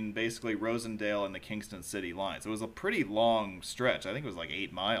 between basically Rosendale and the Kingston City lines. It was a pretty long stretch. I think it was like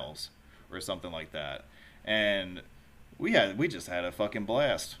 8 miles or something like that, and we just had a fucking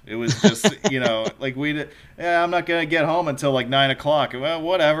blast. It was just like I'm not gonna get home until like 9 o'clock. Well,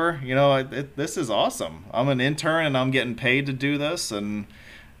 whatever, this is awesome. I'm an intern and I'm getting paid to do this, and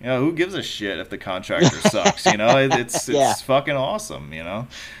who gives a shit if the contractor sucks? It's fucking awesome.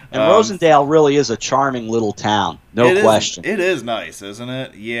 And Rosendale really is a charming little town, no question. It is nice, isn't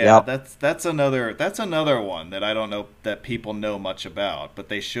it? Yeah, yep. That's another one that I don't know that people know much about, but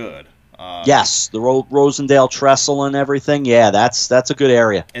they should. Yes, the Rosendale Trestle and everything. Yeah, that's a good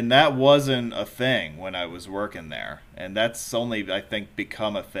area. And that wasn't a thing when I was working there, and that's only, I think,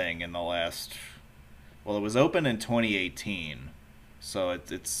 become a thing in the last. Well, it was open in 2018. So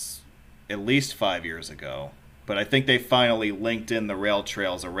it's at least 5 years ago. But I think they finally linked in the rail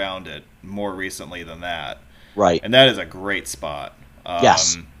trails around it more recently than that. Right. And that is a great spot.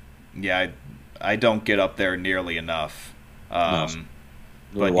 Yes. Yeah, I don't get up there nearly enough. No.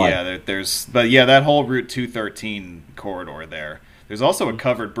 But yeah, that whole Route 213 corridor there. There's also a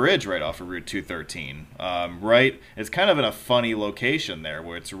covered bridge right off of Route 213. Right, it's kind of in a funny location there,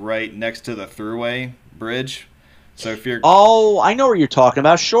 where it's right next to the Thruway Bridge. So if you're I know what you're talking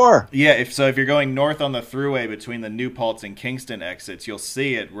about. Sure. Yeah, if you're going north on the Thruway between the New Paltz and Kingston exits, you'll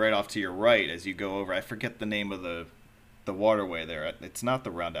see it right off to your right as you go over. I forget the name of the waterway there. It's not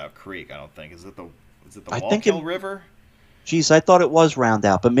the Rondout Creek, I don't think. Is it the Wallkill River? Geez, I thought it was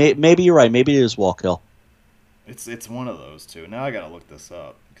Roundout, but maybe you're right. Maybe it is Wallkill. It's one of those two. Now I gotta look this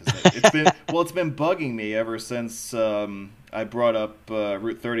up, because it's been bugging me ever since I brought up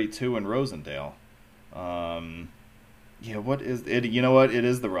Route 32 in Rosendale. Yeah, what is it? You know what? It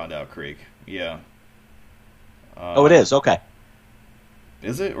is the Rondout Creek. Yeah. It is. Okay.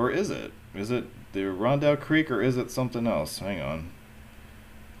 Is it, or is it? Is it the Rondout Creek, or is it something else? Hang on.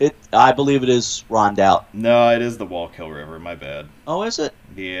 I believe it is Rondout. No, it is the Wallkill River. My bad. Oh, is it?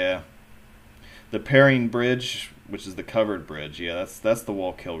 Yeah. The Perrine Bridge, which is the covered bridge. Yeah, that's the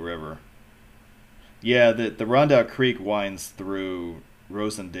Wallkill River. Yeah, the Rondout Creek winds through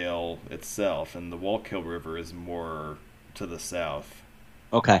Rosendale itself, and the Wallkill River is more to the south.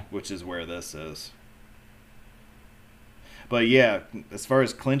 Okay. Which is where this is. But yeah, as far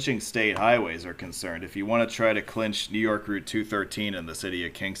as clinching state highways are concerned, if you want to try to clinch New York Route 213 in the city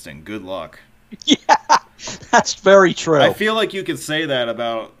of Kingston, good luck. Yeah. That's very true. I feel like you could say that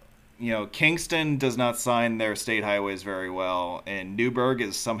about, Kingston does not sign their state highways very well, and Newburgh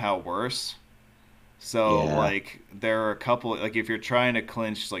is somehow worse. So, there are a couple, if you're trying to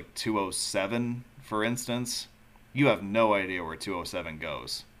clinch, 207, for instance, you have no idea where 207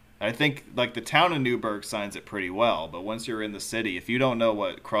 goes. I think, the town of Newburgh signs it pretty well, but once you're in the city, if you don't know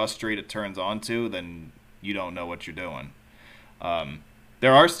what cross street it turns onto, then you don't know what you're doing.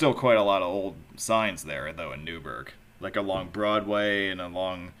 There are still quite a lot of old signs there, though, in Newburgh. Along Broadway and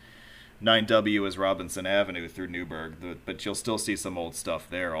along 9W is Robinson Avenue through Newburgh, but you'll still see some old stuff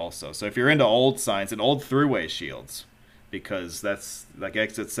there also. So if you're into old signs and old throughway shields, because that's,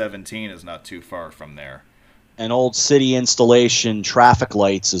 exit 17 is not too far from there. And old city installation traffic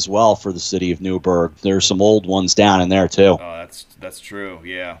lights as well for the city of Newburgh. There's some old ones down in there, too. Oh, that's true,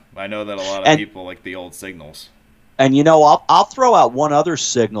 yeah. I know that a lot of people like the old signals. And, I'll throw out one other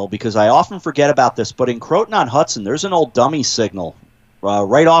signal because I often forget about this, but in Croton-on-Hudson, there's an old dummy signal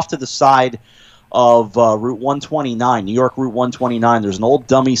right off to the side of Route 129, New York Route 129. There's an old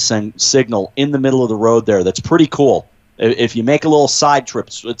dummy signal in the middle of the road there that's pretty cool. If you make a little side trip,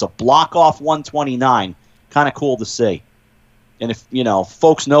 it's a block off 129. Kind of cool to see. And if,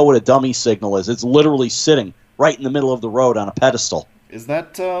 folks know what a dummy signal is, it's literally sitting right in the middle of the road on a pedestal. Is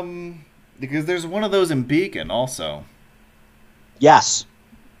that, because there's one of those in Beacon also. Yes.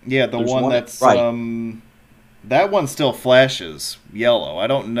 Yeah, there's one that's, right. That one still flashes yellow. I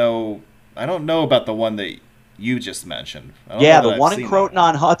don't know about the one that you just mentioned. Yeah, the one in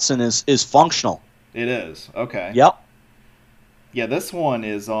Croton-on-Hudson is functional. It is, okay. Yep. Yeah, this one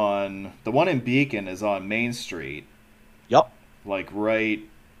is on... The one in Beacon is on Main Street. Yep. Right...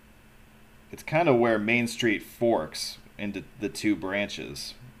 It's kind of where Main Street forks into the two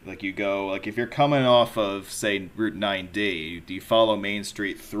branches. You go... if you're coming off of, say, Route 9D, you follow Main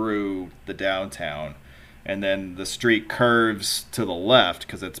Street through the downtown, and then the street curves to the left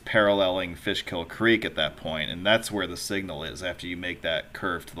because it's paralleling Fishkill Creek at that point, and that's where the signal is after you make that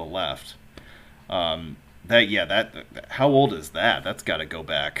curve to the left. How old is that? That's got to go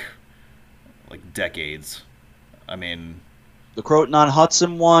back decades. I mean, the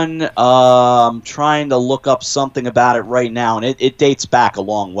Croton-on-Hudson one, I'm trying to look up something about it right now, and it dates back a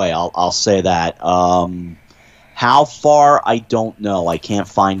long way. I'll say that. How far, I don't know. I can't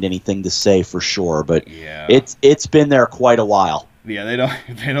find anything to say for sure, but it's been there quite a while. Yeah, they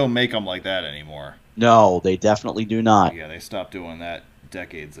don't make them like that anymore. No, they definitely do not. Yeah, they stopped doing that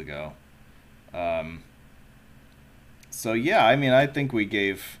decades ago. So yeah, I mean, I think we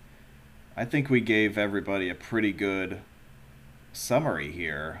gave everybody a pretty good summary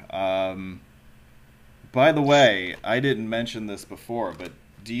here. By the way, I didn't mention this before, but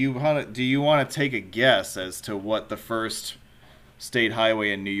do you want to take a guess as to what the first state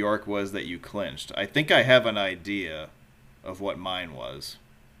highway in New York was that you clinched? I think I have an idea of what mine was.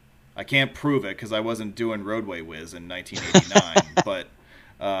 I can't prove it because I wasn't doing Roadway Whiz in 1989, but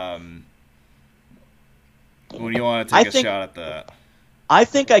when you want to take a shot at that? I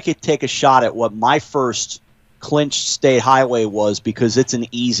think I could take a shot at what my first clinched state highway was because it's an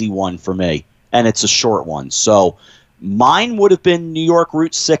easy one for me, and it's a short one. So mine would have been New York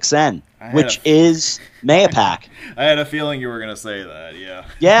Route 6N, which is Mahopac. I had a feeling you were going to say that, yeah.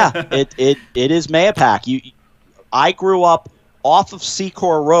 Yeah, it is Mahopac. I grew up off of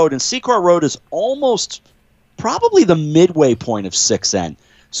Secor Road, and Secor Road is almost probably the midway point of 6N.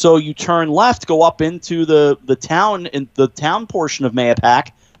 So you turn left, go up into the town, in the town portion of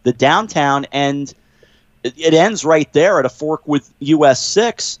Mahopac, the downtown, and it ends right there at a fork with US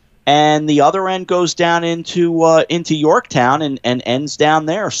 6, and the other end goes down into Yorktown and ends down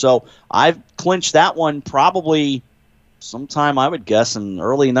there. So I've clinched that one probably sometime, I would guess, in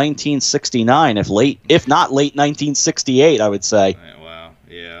early 1969, if not late 1968, I would say. Wow,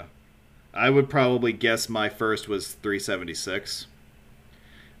 yeah. I would probably guess my first was 376.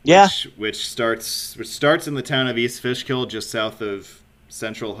 Yeah, which starts in the town of East Fishkill, just south of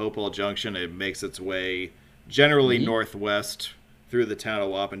Central Hopewell Junction. It makes its way generally northwest through the town of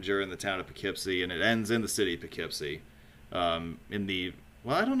Wappinger and the town of Poughkeepsie, and it ends in the city of Poughkeepsie. I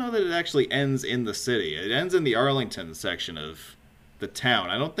don't know that it actually ends in the city. It ends in the Arlington section of the town.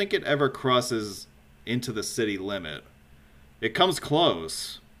 I don't think it ever crosses into the city limit. It comes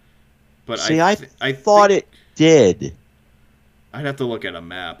close, but I thought it did. I'd have to look at a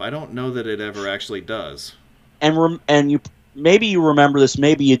map. I don't know that it ever actually does. And maybe you remember this,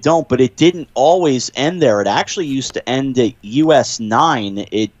 maybe you don't, but it didn't always end there. It actually used to end at US 9.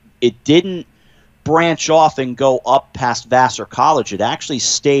 It didn't branch off and go up past Vassar College. It actually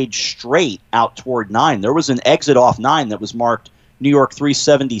stayed straight out toward 9. There was an exit off 9 that was marked New York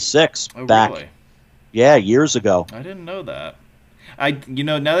 376 back. Really? Yeah, years ago. I didn't know that.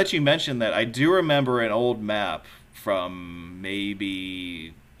 Now that you mentioned that, I do remember an old map from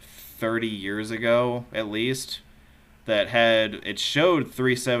maybe 30 years ago, at least, it showed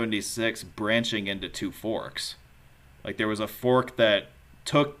 376 branching into two forks. Like, there was a fork that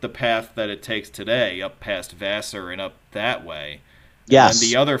took the path that it takes today up past Vassar and up that way. Yes. And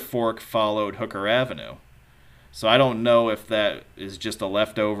the other fork followed Hooker Avenue. So I don't know if that is just a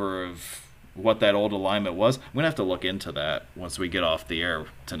leftover of what that old alignment was. I'm going to have to look into that once we get off the air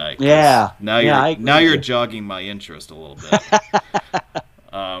tonight. Yeah. Now you're jogging my interest a little bit.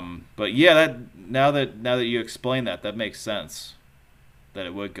 But yeah, now that you explain that makes sense that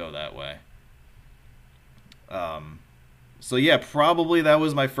it would go that way. So yeah, probably that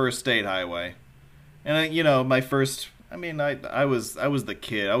was my first state highway. And my first, I was the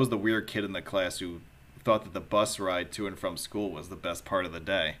kid. I was the weird kid in the class who thought that the bus ride to and from school was the best part of the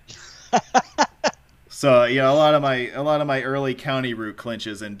day. So, a lot of my early county route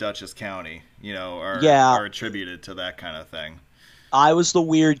clinches in Dutchess County, are attributed to that kind of thing. I was the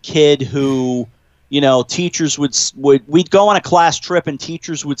weird kid who, teachers we'd go on a class trip and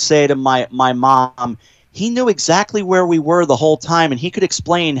teachers would say to my mom, he knew exactly where we were the whole time and he could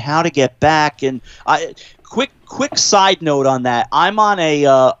explain how to get back. And quick side note on that. I'm on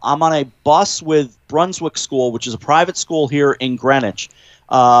a bus with Brunswick School, which is a private school here in Greenwich.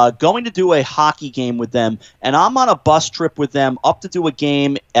 Going to do a hockey game with them, and I'm on a bus trip with them up to do a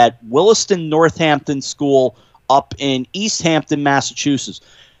game at Williston Northampton School up in East Hampton, Massachusetts.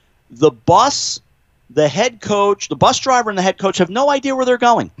 The bus driver and the head coach have no idea where they're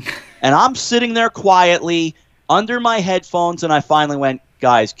going. And I'm sitting there quietly under my headphones, and I finally went,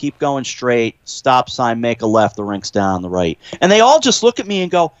 guys, keep going straight, stop sign, make a left, the rink's down on the right. And they all just look at me and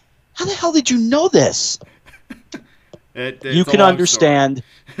go, how the hell did you know this? You can understand.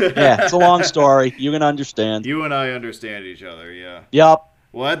 Yeah, it's a long story. You can understand. You and I understand each other, yeah. Yep.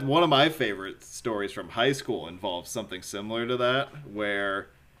 Well, one of my favorite stories from high school involves something similar to that, where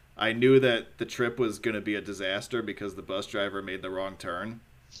I knew that the trip was going to be a disaster because the bus driver made the wrong turn.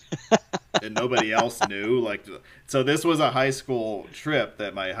 And nobody else knew. So this was a high school trip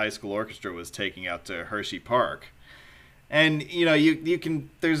that my high school orchestra was taking out to Hershey Park. And, you can,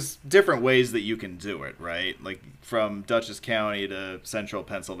 there's different ways that you can do it, right? Like from Dutchess County to central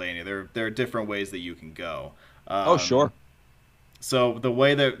Pennsylvania, there are different ways that you can go. Oh, sure. So the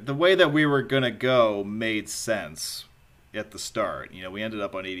way that we were going to go made sense at the start. We ended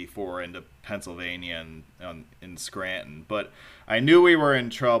up on 84 into Pennsylvania and in Scranton. But I knew we were in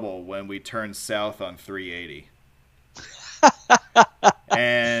trouble when we turned south on 380.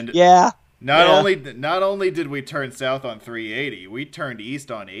 And yeah. Not only did we turn south on 380, we turned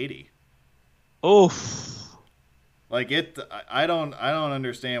east on 80. Oof. I don't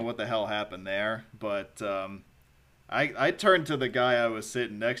understand what the hell happened there, but I turned to the guy I was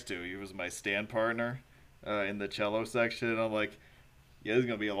sitting next to. He was my stand partner in the cello section, and I'm like, yeah, this is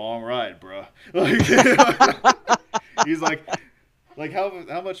gonna be a long ride, bro. He's like,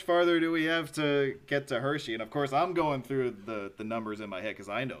 how much farther do we have to get to Hershey? And of course, I'm going through the numbers in my head because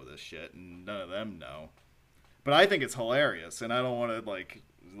I know this shit, and none of them know. But I think it's hilarious, and I don't want to like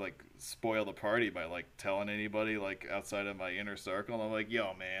spoil the party by telling anybody outside of my inner circle. And I'm like,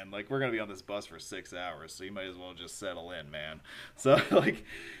 yo, man, we're gonna be on this bus for 6 hours, so you might as well just settle in, man. So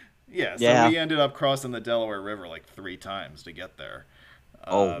yeah. So we ended up crossing the Delaware River 3 times to get there.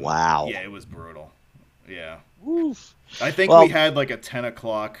 Oh wow. Yeah, it was brutal. Yeah. Oof. I think we had a 10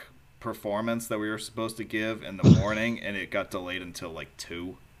 o'clock performance that we were supposed to give in the morning, and it got delayed until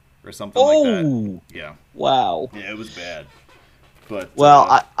 2 or something like that. Yeah. Wow. Yeah, it was bad. But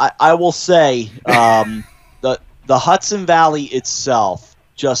I will say the Hudson Valley itself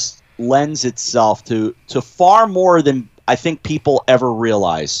just lends itself to far more than I think people ever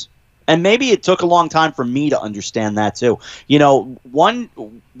realize. And maybe it took a long time for me to understand that too. One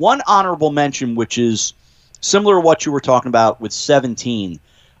honorable mention, which is similar to what you were talking about with 17,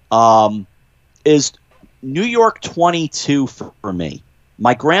 is New York 22 for me.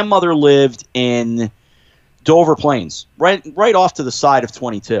 My grandmother lived in Dover Plains, right off to the side of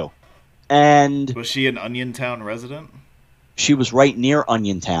 22. And was she an Oniontown resident? She was right near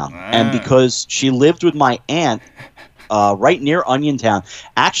Oniontown. And because she lived with my aunt right near Oniontown,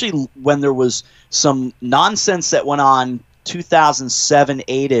 actually when there was some nonsense that went on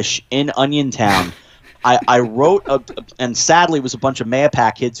 2007-8ish in Oniontown, I wrote, and sadly it was a bunch of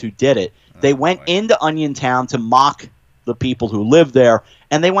Mayapack kids who did it. They went into Oniontown to mock the people who lived there,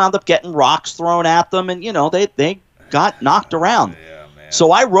 and they wound up getting rocks thrown at them, and they got knocked around. Yeah, man.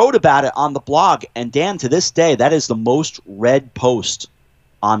 So I wrote about it on the blog, and Dan, to this day, that is the most read post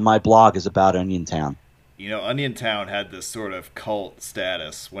on my blog is about Oniontown. Onion Town had this sort of cult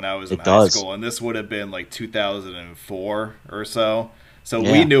status when I was in It high does. school, and this would have been like 2004 or so. So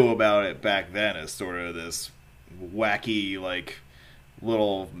Yeah. we knew about it back then as sort of this wacky, like,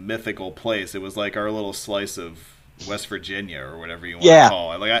 little mythical place. It was like our little slice of West Virginia or whatever you want Yeah. to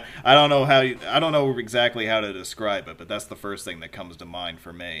call it. Like I don't know I don't know exactly how to describe it, but that's the first thing that comes to mind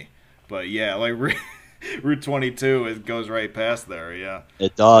for me. But yeah, like Route 22 goes right past there. Yeah,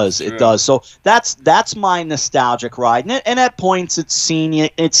 It does. That's It true. does. So that's my nostalgic ride, and at points it's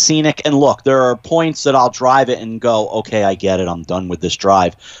scenic. It's scenic, and look, there are points that I'll drive it and go, okay, I get it. I'm done with this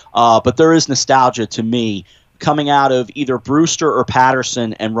drive. But there is nostalgia to me coming out of either Brewster or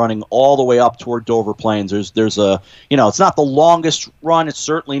Patterson and running all the way up toward Dover Plains. There's a it's not the longest run. It's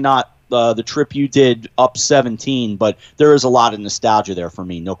certainly not the trip you did up 17, but there is a lot of nostalgia there for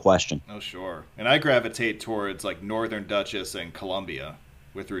me, no question. Oh sure. And I gravitate towards like Northern Duchess and Columbia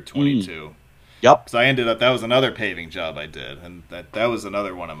with Route 22. Yep. Because I ended up, that was another paving job I did, and that was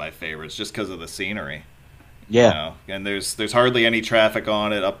another one of my favorites just because of the scenery. Yeah. And there's hardly any traffic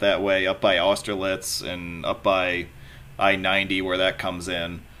on it up that way, up by Austerlitz and up by I-90 where that comes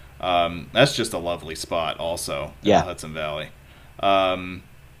in. That's just a lovely spot also in the Hudson Valley. I'm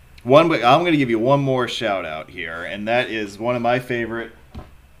going to give you one more shout out here, and that is one of my favorite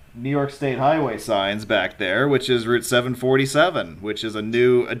New York State highway signs back there, which is Route 747, which is a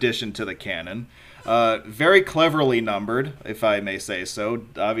new addition to the canon. Very cleverly numbered, if I may say so.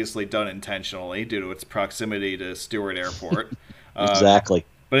 Obviously done intentionally due to its proximity to Stewart Airport. Exactly.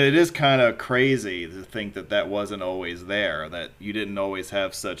 But it is kind of crazy to think that wasn't always there, that you didn't always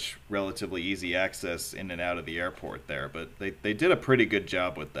have such relatively easy access in and out of the airport there. But they did a pretty good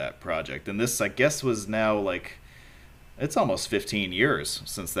job with that project. And this, I guess, was now like, it's almost 15 years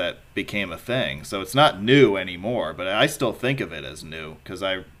since that became a thing. So it's not new anymore, but I still think of it as new because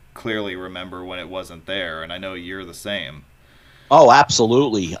I clearly remember when it wasn't there, and I know you're the same. Oh,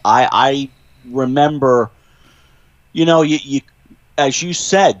 absolutely. I remember, you as you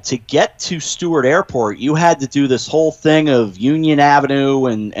said, to get to Stewart Airport, you had to do this whole thing of Union Avenue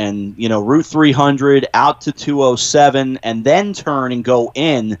and Route 300 out to 207 and then turn and go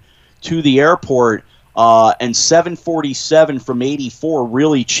in to the airport. And 747 from 84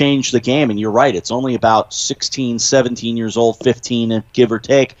 really changed the game. And you're right, it's only about 16, 17 years old, 15, give or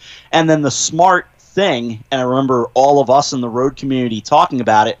take. And then the smart thing, and I remember all of us in the road community talking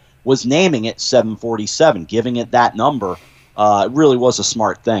about it, was naming it 747, giving it that number. It really was a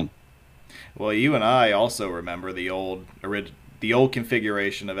smart thing. Well, you and I also remember the old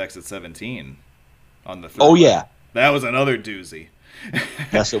configuration of Exit 17 on the third. Oh, yeah. That was another doozy.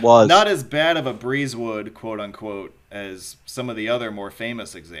 Yes, it was. Not as bad of a breezewood, quote unquote, as some of the other more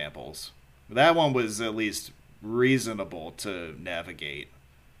famous examples. That one was at least reasonable to navigate.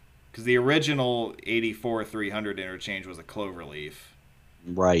 Because the original 84 300 interchange was a cloverleaf.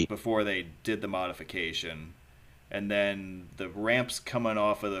 Right. Before they did the modification. And then the ramps coming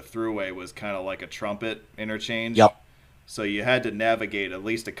off of the thruway was kind of like a trumpet interchange. Yep. So you had to navigate at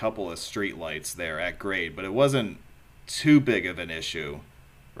least a couple of street lights there at grade, but it wasn't too big of an issue.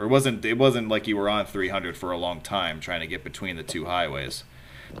 Or it wasn't like you were on 300 for a long time trying to get between the two highways.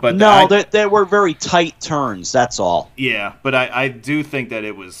 But no, they were very tight turns, that's all. Yeah, but I do think that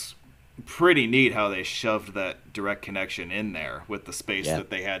it was pretty neat how they shoved that direct connection in there with the space that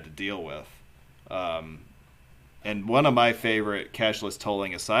they had to deal with. And one of my favorite cashless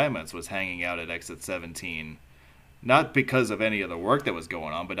tolling assignments was hanging out at Exit 17. Not because of any of the work that was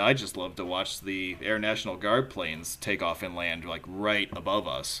going on, but I just loved to watch the Air National Guard planes take off and land like right above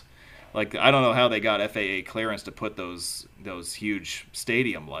us. Like, I don't know how they got FAA clearance to put those huge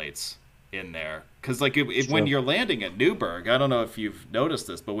stadium lights in there. Because like when you're landing at Newburgh, I don't know if you've noticed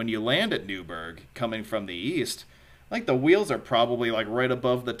this, but when you land at Newburgh coming from the east, like the wheels are probably like right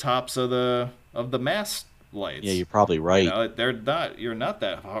above the tops of the mast lights. Yeah, you're probably right. You're not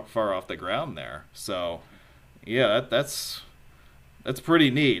that far off the ground there. So yeah, that's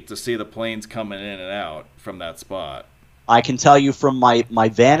pretty neat to see the planes coming in and out from that spot. I can tell you from my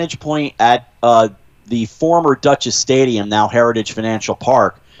vantage point at the former Duchess Stadium, now Heritage Financial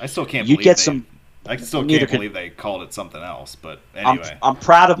Park. I still can't believe they called it something else, but anyway. I'm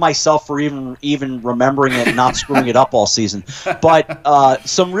proud of myself for even remembering it and not screwing it up all season. But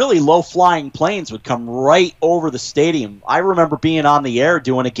some really low-flying planes would come right over the stadium. I remember being on the air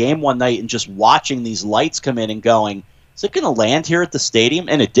doing a game one night and just watching these lights come in and going, is it going to land here at the stadium?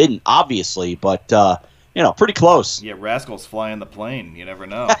 And it didn't, obviously, but pretty close. Yeah, Rascal's flying the plane. You never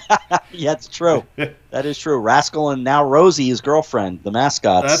know. Yeah, it's true. That is true. Rascal and now Rosie, his girlfriend, the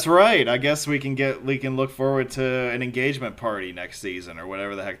mascots. That's right. I guess we can look forward to an engagement party next season or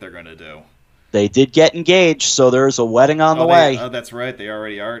whatever the heck they're going to do. They did get engaged, so there's a wedding on the way. Oh, that's right. They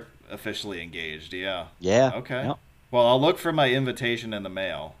already are officially engaged. Yeah. Yeah. Okay. Yep. Well, I'll look for my invitation in the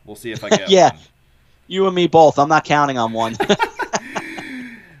mail. We'll see if I get Yeah. one. You and me both. I'm not counting on one.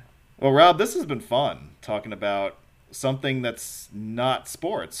 Well, Rob, this has been fun talking about something that's not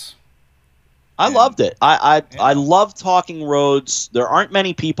sports. I loved it. I love talking roads. There aren't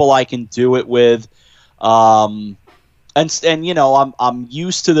many people I can do it with, and you know I'm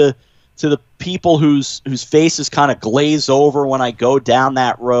used to the people whose faces kind of glaze over when I go down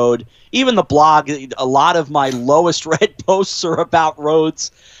that road. Even the blog, a lot of my lowest read posts are about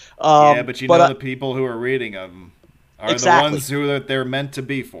roads. Yeah, but the people who are reading them are exactly. the ones who they're meant to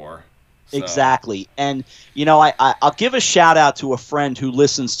be for. So. Exactly. And, you know, I'll give a shout out to a friend who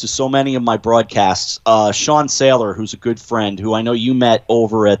listens to so many of my broadcasts, Sean Saylor, who's a good friend, who I know you met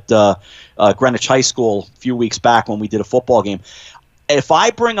over at Greenwich High School a few weeks back when we did a football game. If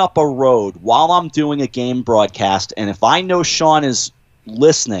I bring up a road while I'm doing a game broadcast, and if I know Sean is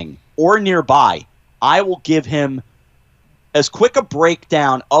listening or nearby, I will give him as quick a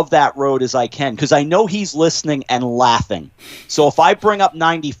breakdown of that road as I can, because I know he's listening and laughing. So if I bring up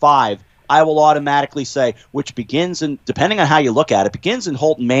 95, I will automatically say, which begins in, depending on how you look at it, begins in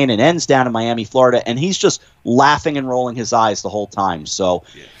Holton, Maine and ends down in Miami, Florida, and he's just laughing and rolling his eyes the whole time. So,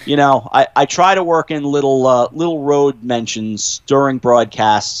 you know, I try to work in little road mentions during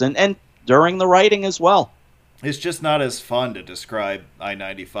broadcasts and during the writing as well. It's just not as fun to describe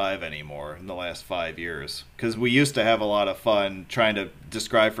I-95 anymore in the last 5 years, because we used to have a lot of fun trying to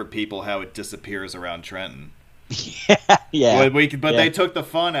describe for people how it disappears around Trenton. Yeah. But they took the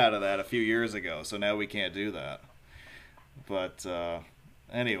fun out of that a few years ago, so now we can't do that. But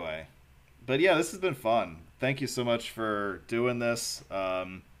anyway. But yeah, this has been fun. Thank you so much for doing this.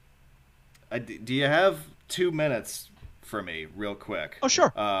 Do you have 2 minutes for me real quick? Oh,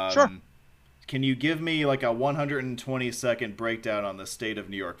 sure. Sure. Can you give me like a 120-second breakdown on the state of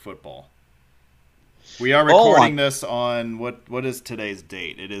New York football? We are recording this on what is today's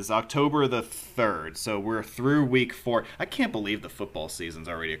date? It is October the 3rd, so we're through week 4. I can't believe the football season's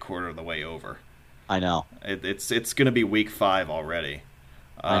already a quarter of the way over. I know. It's going to be week 5 already.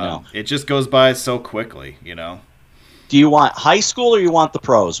 I know. It just goes by so quickly, you know. Do you want high school or you want the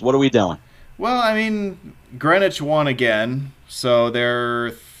pros? What are we doing? Well, I mean, Greenwich won again, so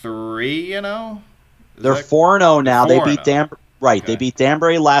they're 3, you know? They're 4-0 now. They beat 4-0. Danbury. Right, Okay. They beat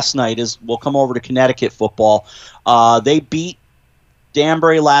Danbury last night. We'll come over to Connecticut football. They beat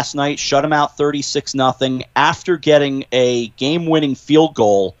Danbury last night, shut them out 36-0 after getting a game-winning field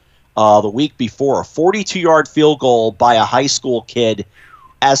goal the week before, a 42-yard field goal by a high school kid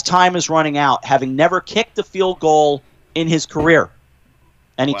as time is running out, having never kicked a field goal in his career.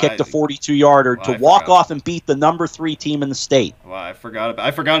 And he kicked a 42-yarder to walk off and beat the number 3 team in the state. Well, I forgot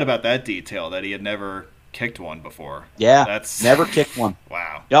about that detail, that he had never kicked one before. Yeah, that's never kicked one.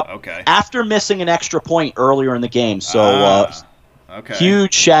 Wow. Yep. Okay. After missing an extra point earlier in the game. So okay.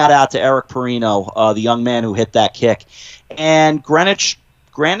 Huge shout out to Eric Perino, the young man who hit that kick. And Greenwich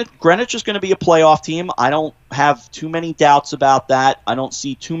is going to be a playoff team. I don't have too many doubts about that. I don't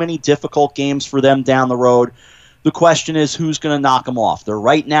see too many difficult games for them down the road. The question is, who's going to knock them off? They're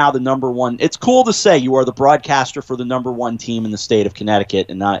right now the number 1. It's cool to say you are the broadcaster for the number 1 team in the state of Connecticut,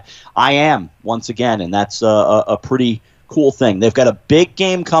 and I am, once again, and that's a pretty cool thing. They've got a big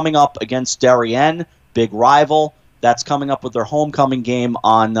game coming up against Darien, big rival. That's coming up with their homecoming game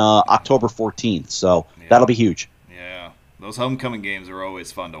on October 14th, so that'll be huge. Yeah, those homecoming games are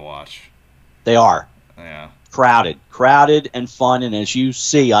always fun to watch. They are. Yeah. Crowded and fun, and as you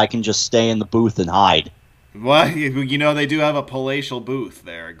see, I can just stay in the booth and hide. Well, you know, they do have a palatial booth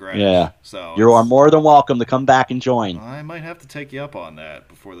there at Greenwich. Yeah. So you are more than welcome to come back and join. I might have to take you up on that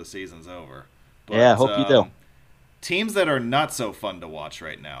before the season's over. But, yeah, I hope you do. Teams that are not so fun to watch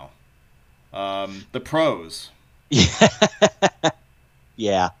right now. The pros.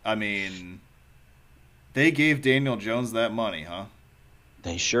 Yeah. I mean, they gave Daniel Jones that money, huh?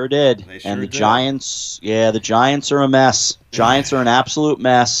 They sure did. The Giants, the Giants are a mess. Giants are an absolute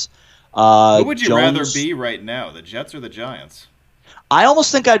mess. Who would you rather be right now, the Jets or the Giants? I almost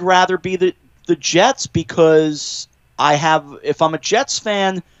think I'd rather be the Jets, because if I'm a Jets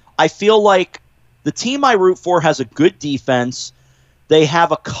fan, I feel like the team I root for has a good defense. They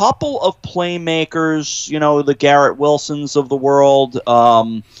have a couple of playmakers, you know, the Garrett Wilsons of the world.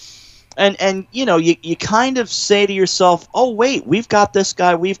 And you know, you kind of say to yourself, oh, wait, we've got this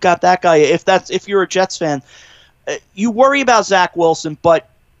guy, we've got that guy. If you're a Jets fan, you worry about Zach Wilson, but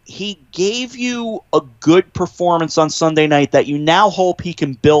he gave you a good performance on Sunday night that you now hope he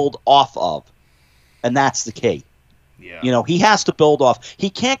can build off of. And that's the key. Yeah. You know, he has to build off. He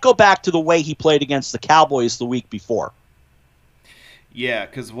can't go back to the way he played against the Cowboys the week before. Yeah,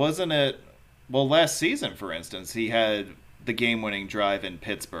 because wasn't it, well, last season, for instance, he had the game-winning drive in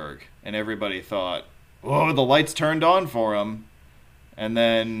Pittsburgh, and everybody thought, oh, the lights turned on for him. And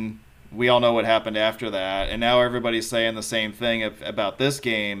then we all know what happened after that, and now everybody's saying the same thing about this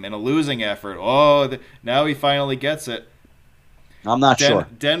game in a losing effort. Oh, now he finally gets it. I'm not sure.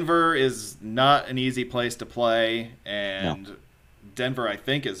 Denver is not an easy place to play, and Denver, I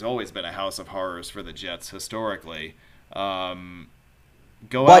think, has always been a house of horrors for the Jets historically.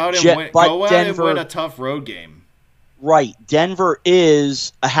 Go out and win a tough road game. Right. Denver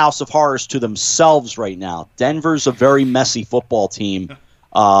is a house of horrors to themselves right now. Denver's a very messy football team.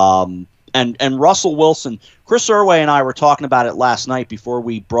 And Russell Wilson, Chris Irway and I were talking about it last night before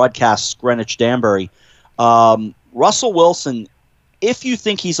we broadcast Greenwich Danbury. Russell Wilson, if you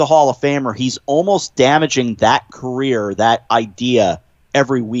think he's a Hall of Famer, he's almost damaging that career, that idea,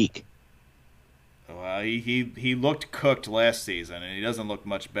 every week. Well, he looked cooked last season, and he doesn't look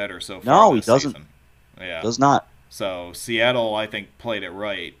much better so far. No, he doesn't. Season. Yeah, does not. So Seattle, I think, played it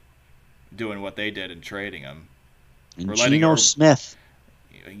right, doing what they did in trading him. And Geno Smith.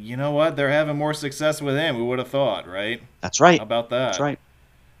 You know what? They're having more success with him. We would have thought, right? That's right. How about that? That's right.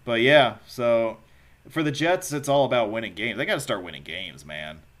 But yeah, so for the Jets, it's all about winning games. They got to start winning games,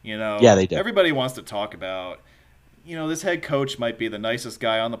 man. You know, yeah, they do. Everybody wants to talk about, you know, this head coach might be the nicest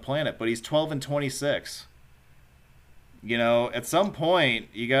guy on the planet, but he's 12-26. You know, at some point,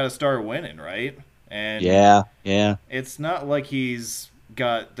 you got to start winning, right? And yeah. It's not like he's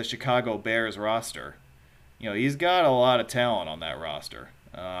got the Chicago Bears roster. You know, he's got a lot of talent on that roster.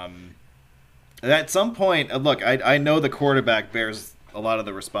 At some point, look, I know the quarterback bears a lot of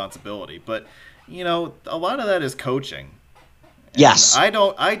the responsibility, but you know, a lot of that is coaching. And yes. I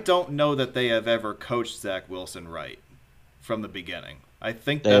don't know that they have ever coached Zach Wilson right from the beginning. I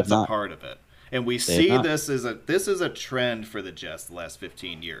think that's a part of it. And we see this is a trend for the Jets the last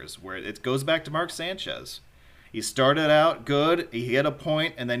 15 years, where it goes back to Mark Sanchez. He started out good, he hit a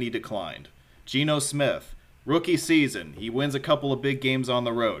point, and then he declined. Geno Smith, rookie season, he wins a couple of big games on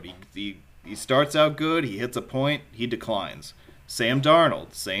the road. He starts out good, he hits a point, he declines. Sam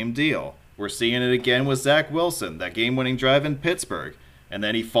Darnold, same deal. We're seeing it again with Zach Wilson, that game-winning drive in Pittsburgh, and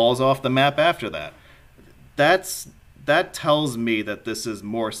then he falls off the map after that. That tells me that this is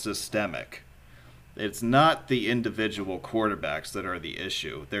more systemic. It's not the individual quarterbacks that are the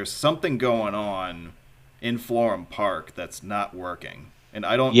issue. There's something going on in Florham Park that's not working. And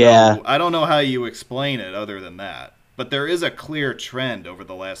I don't know how you explain it other than that. But there is a clear trend over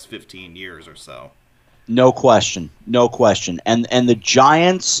the last 15 years or so. No question. And the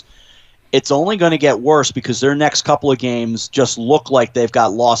Giants, it's only going to get worse because their next couple of games just look like they've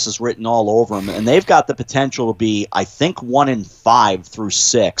got losses written all over them. And they've got the potential to be, I think, 1-5 through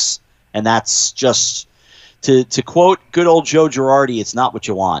 6. And that's just, to quote good old Joe Girardi, it's not what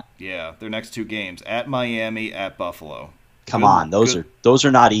you want. Yeah, their next two games, at Miami, at Buffalo. Come on, those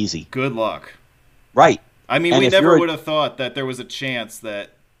are not easy. Good luck. Right. I mean, we never would have thought that there was a chance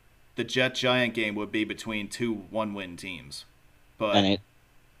that the Jet-Giant game would be between two one-win teams. But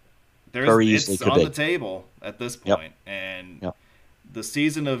it's on the table at this point. Yep. And the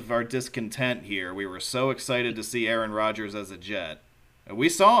season of our discontent here, we were so excited to see Aaron Rodgers as a Jet. And we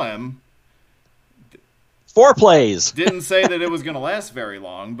saw him. 4 plays. Didn't say that it was going to last very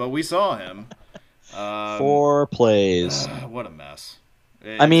long, but we saw him. 4 plays. What a mess.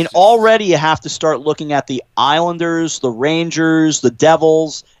 Already you have to start looking at the Islanders, the Rangers, the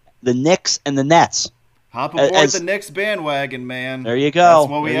Devils, the Knicks, and the Nets. Hop aboard the Knicks bandwagon, man. There you go.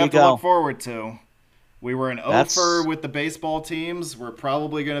 That's what we have to look forward to. We were an O-fer with the baseball teams. We're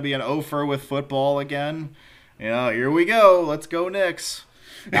probably going to be an O-fer with football again. You know, here we go. Let's go Knicks.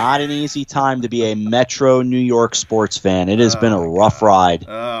 Not an easy time to be a Metro New York sports fan. It has been a rough ride.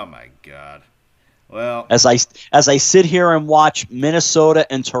 Oh, my God. Well, as I sit here and watch Minnesota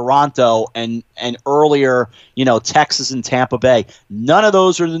and Toronto and earlier, Texas and Tampa Bay, none of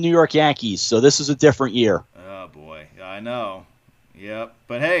those are the New York Yankees, so this is a different year. Oh, boy. I know. Yep.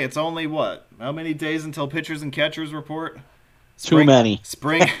 But, hey, it's only what? How many days until pitchers and catchers report? Too many.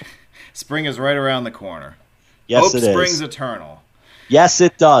 Spring is right around the corner. Yes, Hope it is. Spring's eternal. Yes,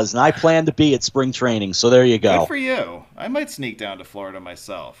 it does. And I plan to be at spring training, so there you go. Good for you. I might sneak down to Florida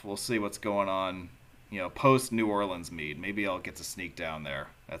myself. We'll see what's going on, post New Orleans meet. Maybe I'll get to sneak down there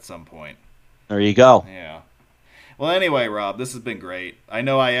at some point. There you go. Yeah. Well, anyway, Rob, this has been great. I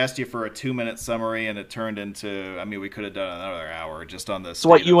know I asked you for a 2-minute summary, and it turned into, we could have done another hour just on this. It's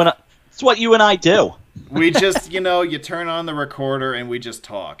what you and I do. We just, you turn on the recorder and we just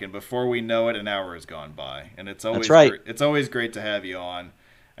talk, and before we know it, an hour has gone by, and it's always That's right. It's always great to have you on.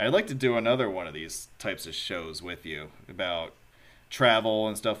 And I'd like to do another one of these types of shows with you about travel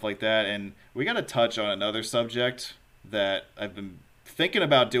and stuff like that. And we got to touch on another subject that I've been thinking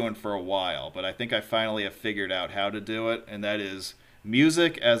about doing for a while, but I think I finally have figured out how to do it, and that is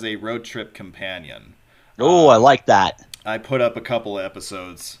music as a road trip companion. Oh, I like that. I put up a couple of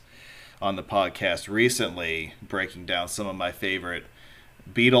episodes on the podcast recently breaking down some of my favorite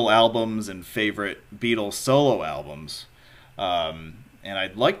Beatle albums and favorite Beatles solo albums. And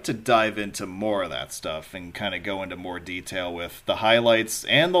I'd like to dive into more of that stuff and kind of go into more detail with the highlights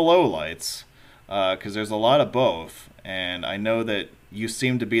and the lowlights, because there's a lot of both. And I know that you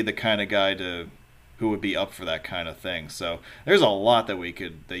seem to be the kind of guy who would be up for that kind of thing. So there's a lot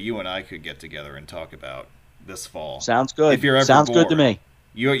that you and I could get together and talk about this fall. Sounds good. If you're ever Sounds bored. good to me.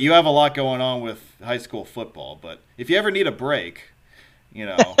 You have a lot going on with high school football, but if you ever need a break,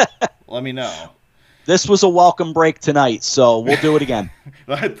 let me know. This was a welcome break tonight, so we'll do it again.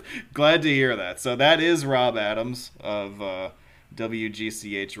 Glad to hear that. So that is Rob Adams of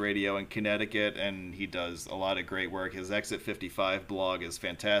WGCH Radio in Connecticut, and he does a lot of great work. His Exit 55 blog is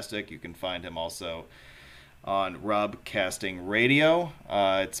fantastic. You can find him also on Robcasting Radio.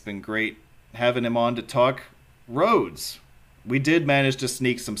 It's been great having him on to talk roads. We did manage to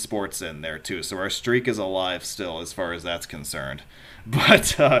sneak some sports in there, too, so our streak is alive still as far as that's concerned.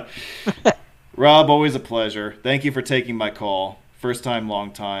 But, Rob, always a pleasure. Thank you for taking my call. First time,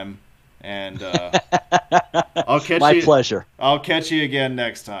 long time. And My pleasure. I'll catch you again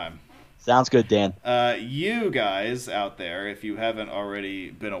next time. Sounds good, Dan. You guys out there, if you haven't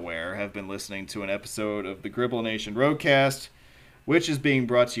already been aware, have been listening to an episode of the Gribble Nation Roadcast, which is being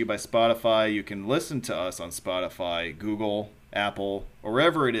brought to you by Spotify. You can listen to us on Spotify, Google, Apple, or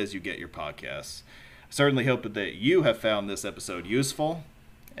wherever it is you get your podcasts. I certainly hope that you have found this episode useful.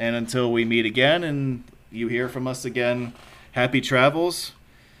 And until we meet again and you hear from us again, happy travels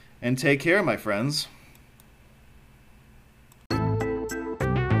and take care, my friends.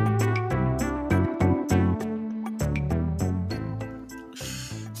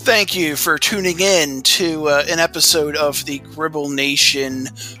 Thank you for tuning in to an episode of the Gribble Nation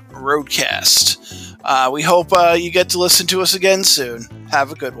Roadcast. We hope you get to listen to us again soon.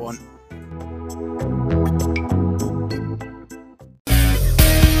 Have a good one.